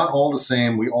 We're not all the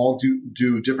same. We all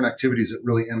do different activities that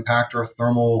really impact our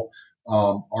thermal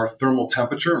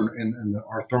temperature and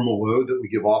our thermal load that we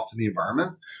give off to the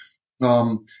environment.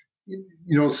 Some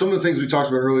of the things we talked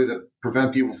about earlier that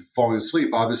prevent people from falling asleep,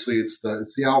 obviously it's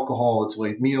the alcohol, it's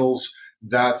late meals,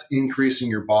 that's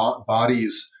increasing your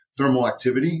body's thermal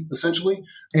activity essentially.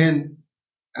 And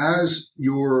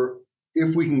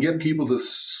if we can get people to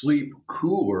sleep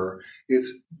cooler,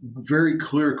 it's very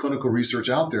clear clinical research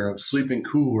out there of sleeping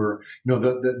cooler.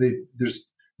 There's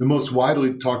the most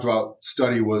widely talked about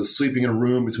study was sleeping in a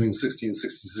room between 60 and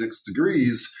 66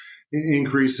 degrees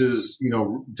increases,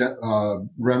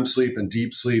 REM sleep and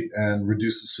deep sleep and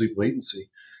reduces sleep latency.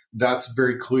 That's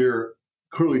very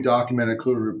clearly documented,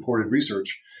 clearly reported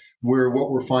research, where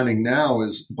what we're finding now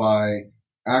is by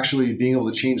actually being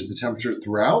able to change the temperature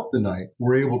throughout the night,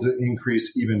 we're able to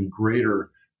increase even greater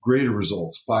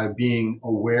results by being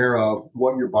aware of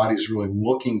what your body's really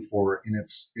looking for in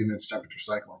its temperature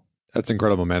cycling. That's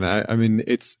incredible, man. I mean,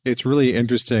 it's really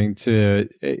interesting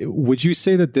would you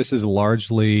say that this is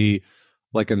largely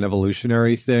like an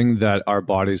evolutionary thing that our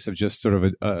bodies have just sort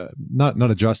of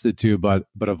not adjusted to, but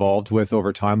evolved with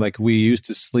over time? Like we used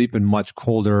to sleep in much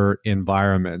colder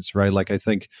environments, right? Like I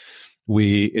think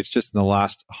it's just in the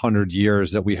last 100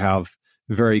 years that we have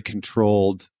very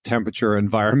controlled temperature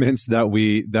environments that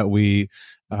we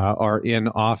are in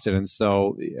often. And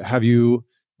so have you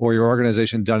or your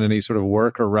organization done any sort of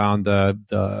work around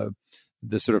the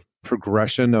sort of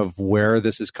progression of where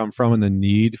this has come from and the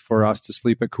need for us to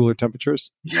sleep at cooler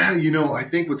temperatures? Yeah, I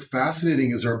think what's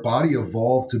fascinating is our body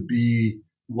evolved to be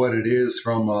what it is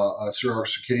from our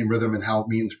circadian rhythm and how it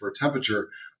means for temperature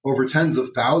over tens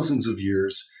of thousands of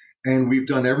years. And we've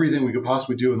done everything we could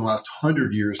possibly do in the last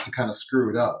 100 years to kind of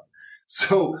screw it up.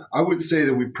 So I would say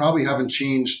that we probably haven't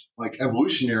changed like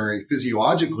evolutionary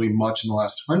physiologically much in the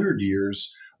last 100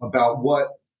 years about what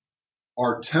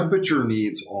our temperature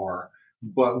needs are.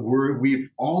 But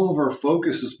all of our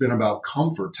focus has been about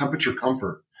comfort, temperature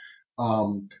comfort.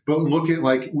 But look at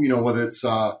whether it's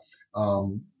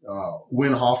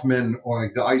Win Hoffman or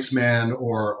like the Iceman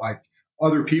or like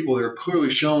other people that are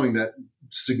clearly showing that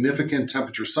significant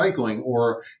temperature cycling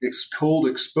or cold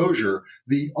exposure,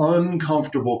 the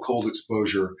uncomfortable cold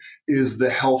exposure is the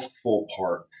healthful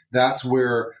part. That's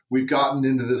where we've gotten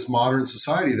into this modern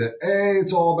society that, hey,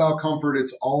 it's all about comfort.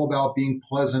 It's all about being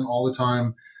pleasant all the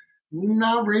time.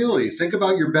 Not really. Think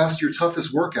about your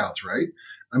toughest workouts, right?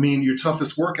 I mean, your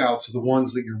toughest workouts are the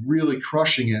ones that you're really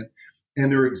crushing it and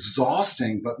they're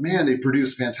exhausting, but man, they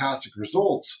produce fantastic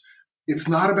results. It's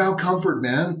not about comfort,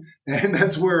 man. And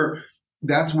that's where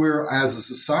as a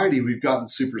society, we've gotten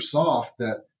super soft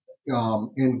that,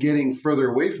 and getting further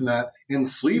away from that. And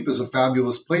sleep is a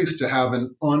fabulous place to have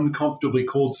an uncomfortably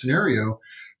cold scenario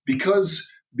because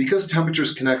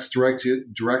temperatures connects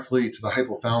directly to the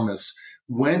hypothalamus.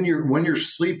 When you're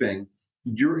sleeping,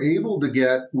 you're able to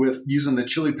get, with using the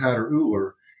chili pad or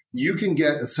Uller, you can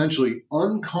get essentially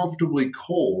uncomfortably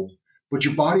cold, but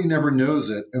your body never knows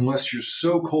it unless you're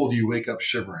so cold you wake up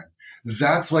shivering.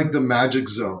 That's like the magic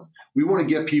zone. We want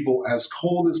to get people as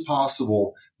cold as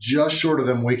possible, just short of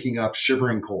them waking up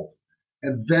shivering cold.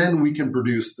 And then we can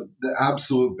produce the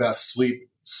absolute best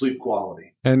sleep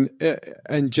quality. And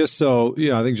just so,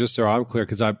 I think just so I'm clear,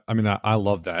 because I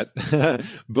love that.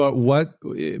 But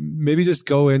maybe just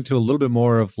go into a little bit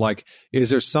more of like, is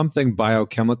there something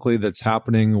biochemically that's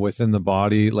happening within the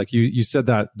body? Like you said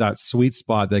that sweet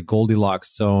spot, that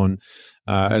Goldilocks zone,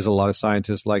 as a lot of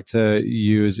scientists like to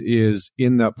use, is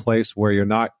in that place where you're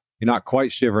not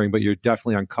quite shivering, but you're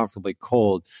definitely uncomfortably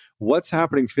cold. What's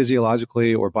happening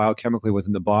physiologically or biochemically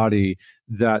within the body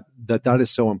that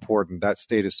is so important? That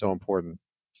state is so important.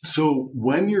 So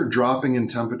when you're dropping in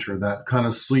temperature, that kind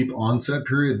of sleep onset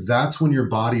period, that's when your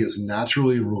body is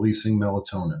naturally releasing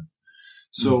melatonin.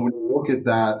 So when you look at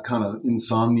that kind of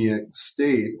insomniac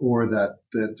state or that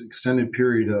extended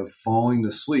period of falling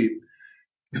to sleep,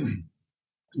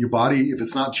 your body, if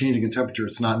it's not changing in temperature,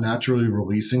 it's not naturally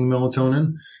releasing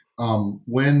melatonin.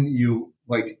 When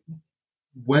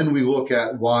we look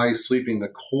at why sleeping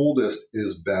the coldest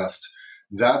is best,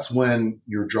 that's when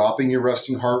you're dropping your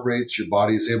resting heart rates, your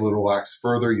body is able to relax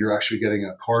further. You're actually getting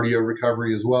a cardio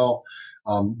recovery as well.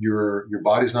 Your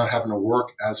body's not having to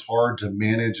work as hard to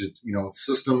manage its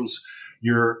systems.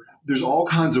 There's all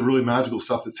kinds of really magical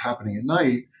stuff that's happening at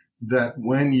night that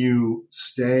when you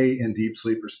stay in deep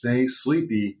sleep or stay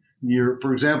sleepy,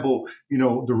 for example,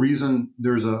 the reason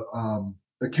there's a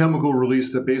chemical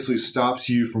release that basically stops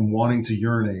you from wanting to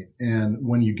urinate. And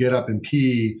when you get up and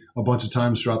pee a bunch of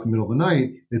times throughout the middle of the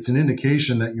night, it's an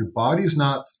indication that your body's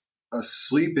not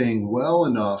sleeping well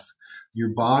enough. Your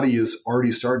body is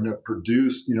already starting to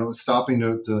produce, stopping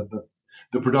the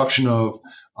production of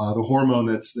the hormone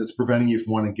that's preventing you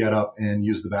from wanting to get up and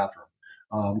use the bathroom.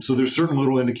 So there's certain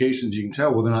little indications you can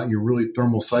tell whether or not you're really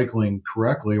thermal cycling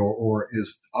correctly or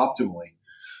is optimally.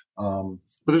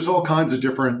 But there's all kinds of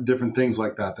different things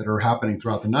like that are happening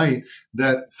throughout the night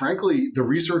that, frankly,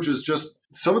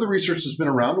 some of the research has been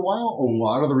around a while. A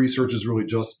lot of the research is really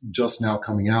just now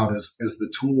coming out as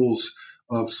the tools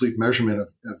of sleep measurement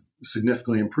have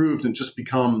significantly improved and just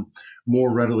become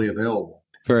more readily available.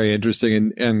 Very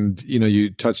interesting. And you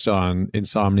touched on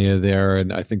insomnia there.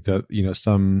 And I think that,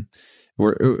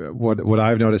 what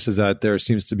I've noticed is that there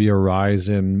seems to be a rise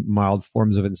in mild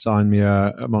forms of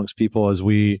insomnia amongst people as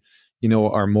we,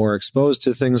 are more exposed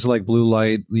to things like blue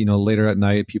light. Later at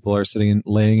night, people are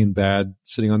laying in bed,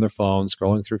 sitting on their phone,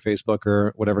 scrolling through Facebook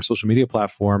or whatever social media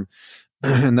platform.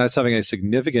 And that's having a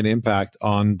significant impact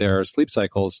on their sleep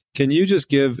cycles. Can you just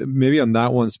give, maybe on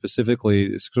that one specifically,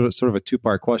 it's sort of a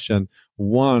two-part question.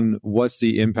 One, what's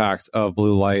the impact of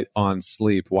blue light on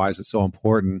sleep? Why is it so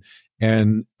important?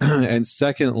 And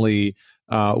secondly,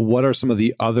 what are some of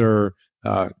the other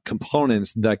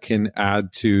components that can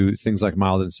add to things like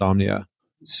mild insomnia?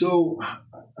 So,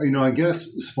 I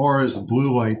guess as far as the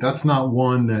blue light, that's not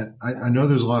one that I know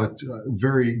there's a lot of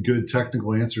very good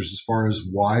technical answers as far as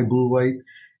why blue light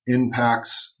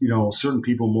impacts, certain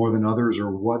people more than others,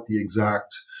 or what the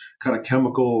exact kind of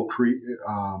chemical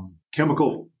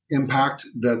impact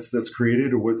that's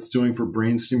created or what it's doing for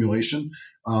brain stimulation.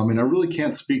 And I really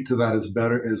can't speak to that as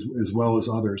well as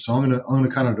others. So I'm going to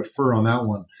kind of defer on that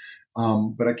one.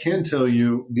 But I can tell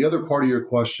you the other part of your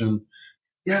question.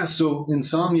 Yeah, so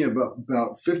insomnia,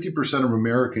 about 50% of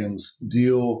Americans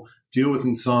deal with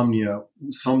insomnia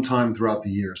sometime throughout the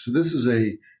year. So this is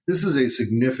a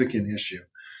significant issue.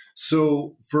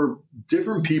 So for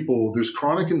different people, there's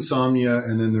chronic insomnia,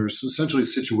 and then there's essentially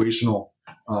situational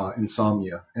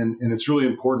insomnia, and it's really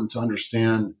important to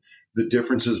understand the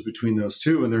differences between those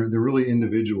two, and they're really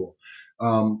individual.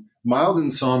 Mild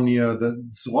insomnia, a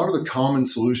lot of the common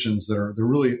solutions they're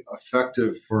really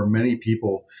effective for many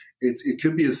people. It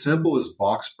could be as simple as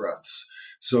box breaths.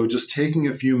 So just taking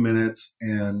a few minutes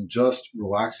and just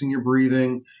relaxing your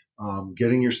breathing,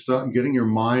 getting your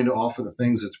mind off of the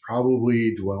things it's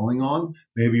probably dwelling on.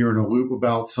 Maybe you're in a loop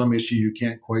about some issue you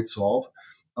can't quite solve.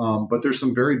 But there's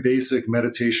some very basic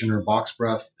meditation or box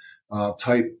breath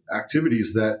type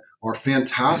activities that are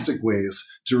fantastic ways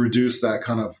to reduce that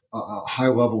kind of high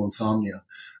level insomnia.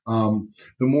 The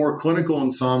more clinical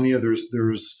insomnia, there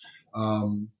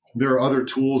are other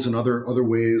tools and other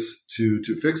ways to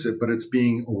fix it, but it's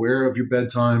being aware of your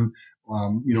bedtime,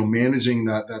 managing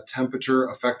that temperature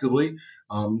effectively.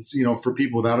 For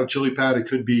people without a chili pad, it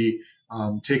could be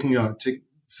so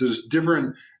there's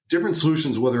different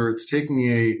solutions, whether it's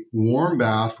taking a warm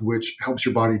bath, which helps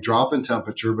your body drop in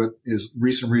temperature, but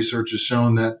recent research has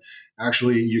shown that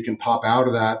actually you can pop out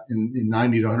of that in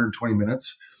 90 to 120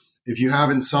 minutes. If you have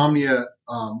insomnia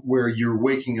where you're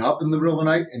waking up in the middle of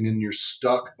the night and then you're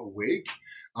stuck awake,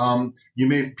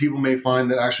 people may find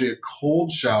that actually a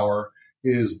cold shower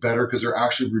is better because they're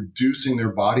actually reducing their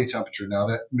body temperature. Now,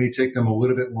 that may take them a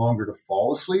little bit longer to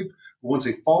fall asleep. But once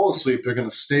they fall asleep, they're going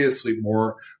to stay asleep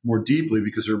more deeply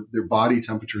because their body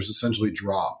temperature is essentially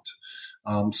dropped.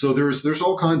 So there's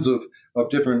all kinds of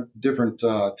different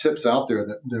tips out there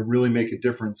that really make a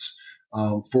difference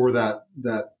for that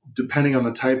depending on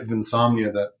the type of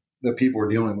insomnia that people are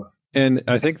dealing with. And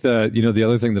I think that, the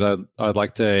other thing that I'd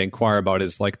like to inquire about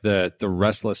is like the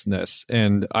restlessness.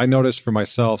 And I noticed for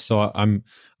myself, so I'm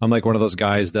like one of those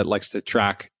guys that likes to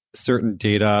track certain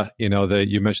data, that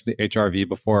you mentioned the HRV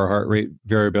before, heart rate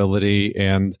variability,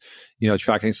 and,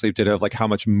 tracking sleep data of like how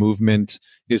much movement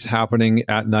is happening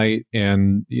at night.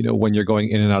 And, when you're going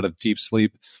in and out of deep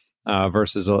sleep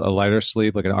versus a lighter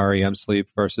sleep, like an REM sleep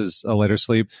versus a lighter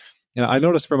sleep. And I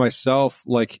noticed for myself,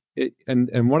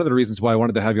 and one of the reasons why I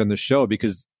wanted to have you on the show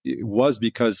because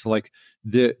like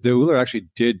the Oula actually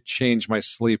did change my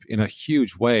sleep in a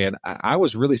huge way, and I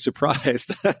was really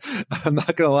surprised. I'm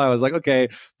not gonna lie, I was like, okay,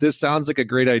 this sounds like a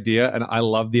great idea, and I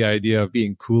love the idea of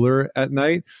being cooler at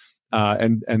night.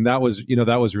 And that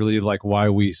was really like why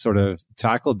we sort of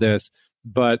tackled this.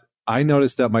 But I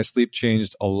noticed that my sleep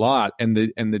changed a lot, and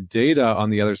the data on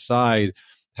the other side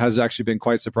has actually been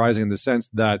quite surprising in the sense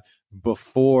that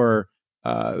before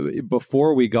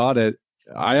we got it,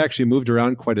 I actually moved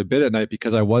around quite a bit at night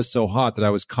because I was so hot that I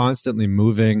was constantly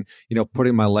moving,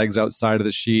 putting my legs outside of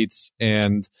the sheets,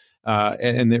 and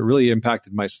it really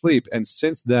impacted my sleep. And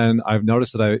since then, I've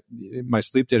noticed that my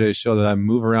sleep data show that I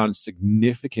move around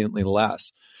significantly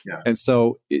less. Yeah. And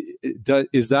so,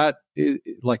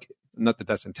 not that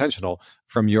that's intentional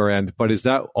from your end, but is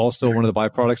that also one of the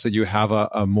byproducts that you have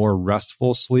a more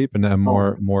restful sleep and a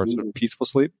more sort of peaceful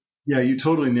sleep? Yeah, you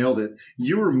totally nailed it.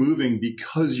 You were moving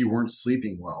because you weren't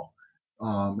sleeping well.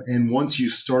 And once you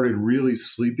started really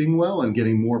sleeping well and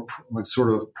getting more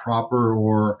sort of proper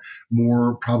or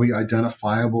more probably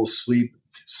identifiable sleep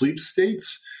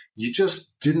states, you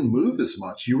just didn't move as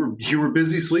much. You were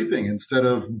busy sleeping instead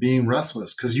of being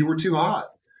restless because you were too hot.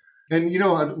 And,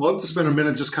 I'd love to spend a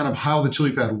minute just kind of how the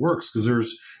chili pad works, because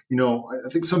there's, I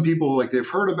think some people they've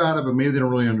heard about it, but maybe they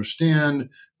don't really understand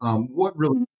what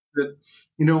really,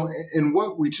 and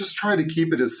what we just try to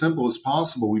keep it as simple as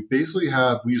possible. We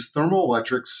use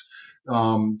thermoelectrics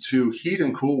to heat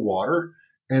and cool water,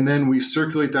 and then we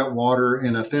circulate that water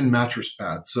in a thin mattress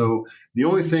pad. So the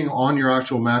only thing on your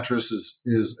actual mattress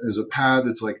is a pad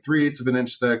that's like 3/8 of an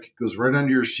inch thick, goes right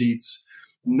under your sheets.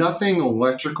 Nothing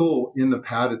electrical in the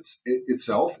pad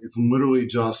itself. It's literally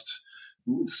just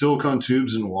silicone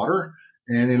tubes and water,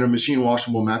 and in a machine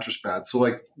washable mattress pad.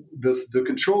 So the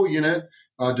control unit,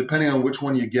 depending on which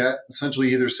one you get,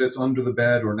 essentially either sits under the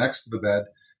bed or next to the bed.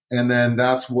 And then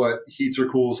that's what heats or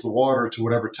cools the water to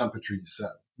whatever temperature you set.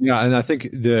 Yeah, and I think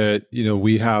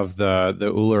we have the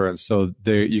Oula, and so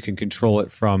you can control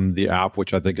it from the app,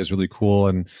 which I think is really cool.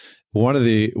 And one of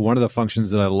the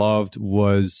functions that I loved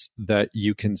was that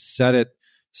you can set it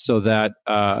so that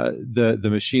the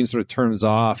machine sort of turns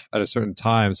off at a certain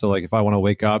time. So like if I want to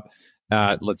wake up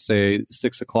at, let's say,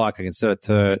 6 o'clock, I can set it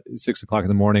to 6 o'clock in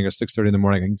the morning or 6:30 in the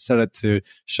morning. I can set it to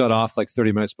shut off like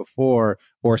 30 minutes before,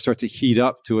 or start to heat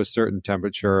up to a certain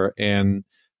temperature. And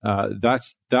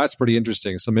that's pretty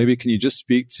interesting. So maybe can you just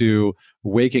speak to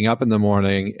waking up in the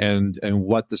morning and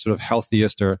what the sort of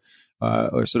healthiest or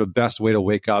sort of best way to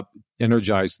wake up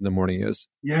energized in the morning is?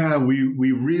 Yeah,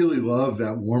 we really love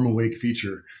that warm awake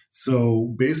feature.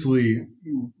 So basically,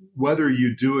 whether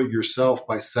you do it yourself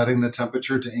by setting the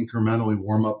temperature to incrementally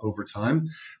warm up over time,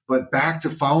 but back to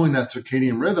following that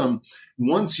circadian rhythm,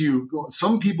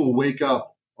 some people wake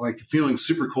up like feeling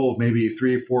super cold, maybe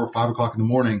 3, 4, 5 o'clock in the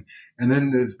morning. And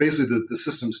then it's basically the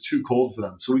system's too cold for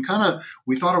them. So we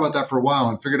thought about that for a while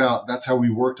and figured out that's how we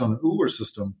worked on the Uller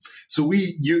system. So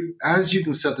as you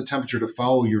can set the temperature to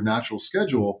follow your natural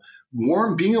schedule,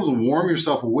 being able to warm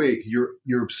yourself awake,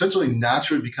 you're essentially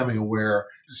naturally becoming aware.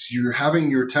 You're having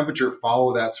your temperature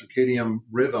follow that circadian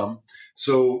rhythm.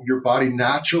 So your body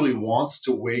naturally wants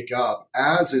to wake up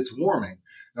as it's warming.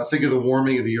 Now think of the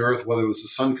warming of the earth, whether it was the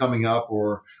sun coming up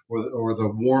or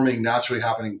the warming naturally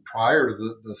happening prior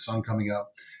to the sun coming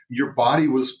up. Your body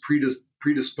was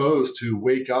predisposed to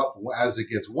wake up as it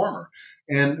gets warmer.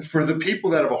 And for the people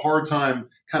that have a hard time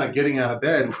kind of getting out of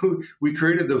bed, we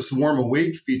created this warm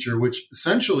awake feature, which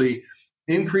essentially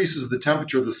increases the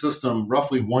temperature of the system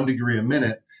roughly 1 degree a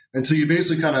minute until you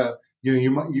basically kind of,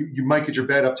 you might get your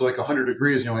bed up to like 100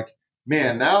 degrees and you're like,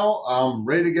 man, now I'm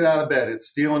ready to get out of bed. It's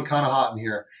feeling kind of hot in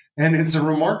here. And it's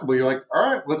remarkable. You're like,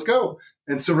 all right, let's go.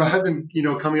 And so rather than,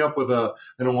 coming up with an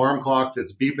alarm clock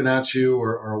that's beeping at you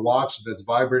or a watch that's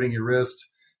vibrating your wrist,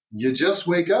 you just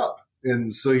wake up.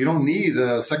 And so you don't need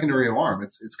a secondary alarm.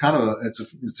 It's kind of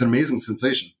it's an amazing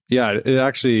sensation. Yeah, it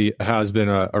actually has been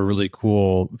a really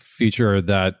cool feature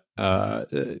that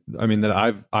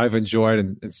that I've enjoyed,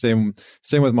 and same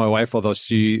with my wife, although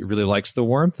she really likes the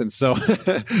warmth, and so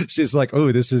she's like,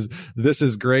 oh, this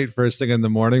is great first thing in the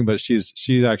morning, but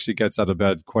she actually gets out of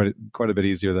bed quite a bit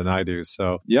easier than I do.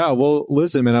 So yeah, well,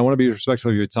 listen, man, I want to be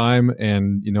respectful of your time,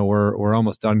 and we're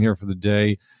almost done here for the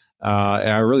day. And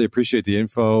I really appreciate the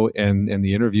info and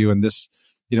the interview, and this.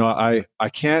 I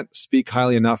can't speak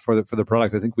highly enough for the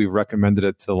product. I think we've recommended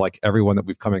it to like everyone that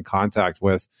we've come in contact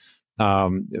with,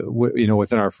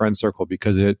 within our friend circle,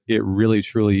 because it really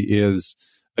truly is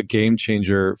a game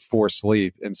changer for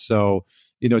sleep. And so,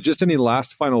 just any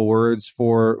last final words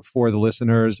for the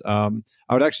listeners. I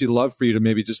would actually love for you to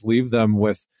maybe just leave them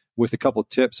with a couple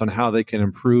tips on how they can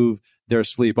improve their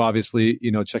sleep. Obviously,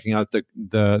 checking out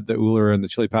the Uller and the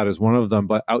Chili Pad is one of them.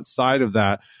 But outside of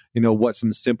that, what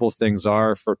some simple things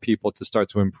are for people to start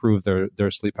to improve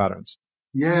their sleep patterns.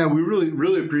 Yeah, we really,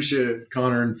 really appreciate it,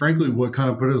 Connor. And frankly, what kind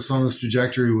of put us on this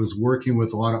trajectory was working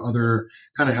with a lot of other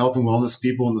kind of health and wellness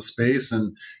people in the space.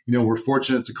 And, we're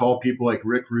fortunate to call people like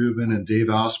Rick Rubin and Dave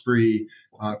Osprey,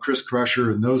 Chris Crusher,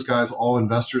 and those guys, all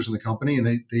investors in the company. And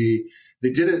they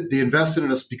did it. They invested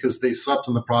in us because they slept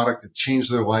on the product. It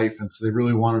changed their life. And so they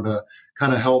really wanted to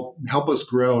kind of help us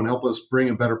grow and help us bring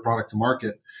a better product to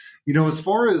market. As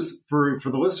far as for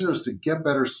the listeners to get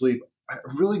better sleep, it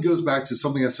really goes back to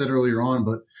something I said earlier on,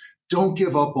 but don't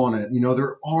give up on it.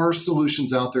 There are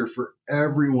solutions out there for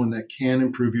everyone that can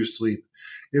improve your sleep.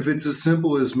 If it's as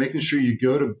simple as making sure you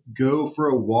go for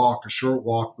a short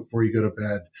walk before you go to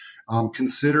bed,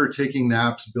 consider taking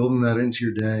naps, building that into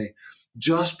your day,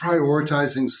 just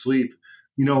prioritizing sleep.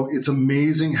 It's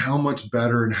amazing how much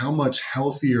better and how much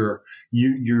healthier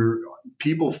your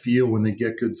people feel when they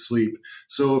get good sleep.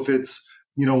 So if it's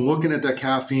looking at that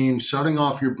caffeine, shutting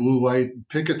off your blue light,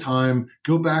 pick a time,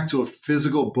 go back to a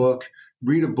physical book,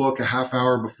 read a book a half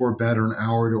hour before bed or an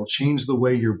hour. It'll change the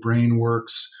way your brain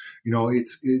works.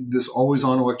 This always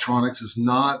on electronics is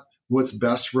not what's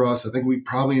best for us. I think we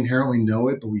probably inherently know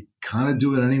it, but we kind of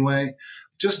do it anyway.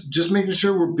 Just making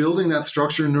sure we're building that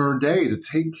structure in our day to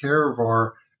take care of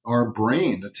our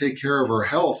brain, to take care of our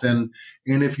health. And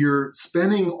if you're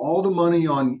spending all the money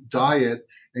on diet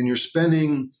and you're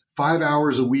spending 5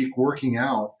 hours a week working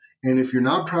out, and if you're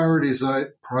not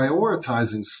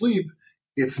prioritizing sleep,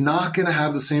 it's not going to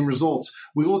have the same results.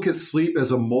 We look at sleep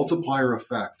as a multiplier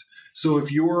effect. So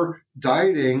if you're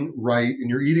dieting right and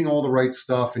you're eating all the right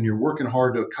stuff and you're working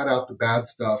hard to cut out the bad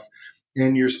stuff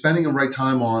and you're spending the right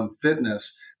time on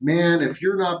fitness, man, if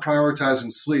you're not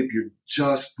prioritizing sleep, you're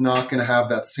just not going to have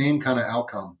that same kind of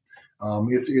outcome.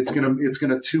 It's gonna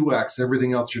 2x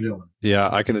everything else you're doing. Yeah,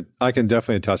 I can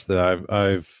definitely attest to that.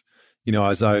 I've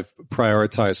as I've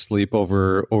prioritized sleep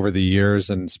over the years,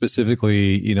 and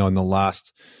specifically, in the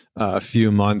last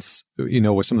few months,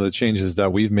 with some of the changes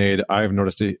that we've made, I've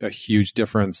noticed a huge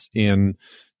difference in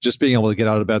just being able to get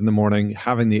out of bed in the morning,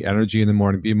 having the energy in the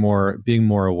morning, being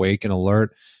more awake and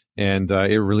alert. And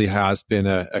it really has been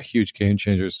a huge game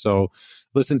changer. So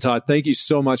listen, Todd, thank you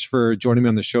so much for joining me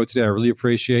on the show today. I really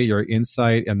appreciate your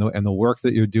insight and the work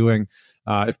that you're doing.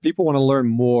 If people want to learn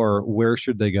more, where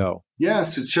should they go? Yeah,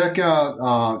 so check out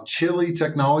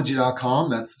chilitechnology.com.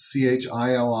 That's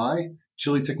CHILI,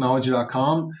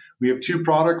 chilitechnology.com. We have two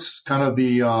products, kind of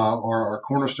our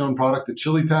cornerstone product, the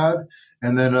Chili Pad,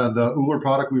 and then the Uller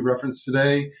product we referenced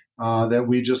today that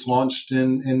we just launched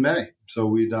in May. So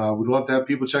we'd love to have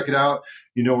people check it out.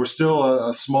 We're still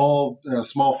a small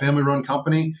family-run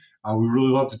company. We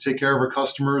really love to take care of our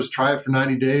customers. Try it for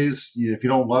 90 days. If you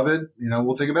don't love it,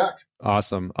 we'll take it back.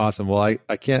 Awesome. Well,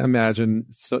 I can't imagine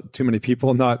too many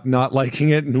people not liking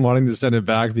it and wanting to send it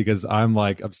back, because I'm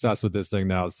like obsessed with this thing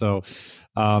now. So,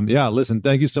 listen,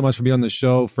 thank you so much for being on the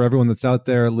show. For everyone that's out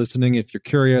there listening, if you're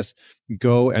curious,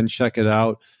 go and check it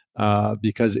out,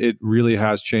 because it really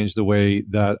has changed the way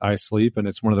that I sleep. And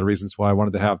it's one of the reasons why I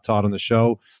wanted to have Todd on the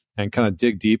show and kind of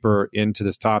dig deeper into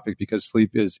this topic, because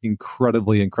sleep is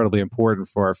incredibly, incredibly important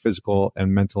for our physical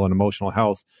and mental and emotional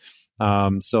health.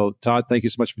 So Todd, thank you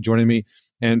so much for joining me.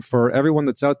 And for everyone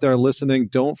that's out there listening,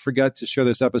 don't forget to share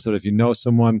this episode. If you know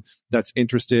someone that's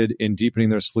interested in deepening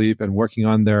their sleep and working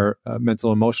on their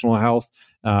mental, emotional health,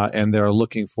 and they're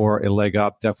looking for a leg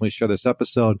up, definitely share this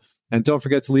episode. And don't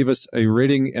forget to leave us a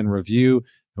rating and review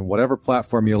on whatever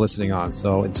platform you're listening on.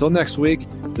 So until next week,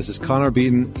 this is Connor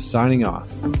Beaton signing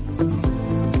off.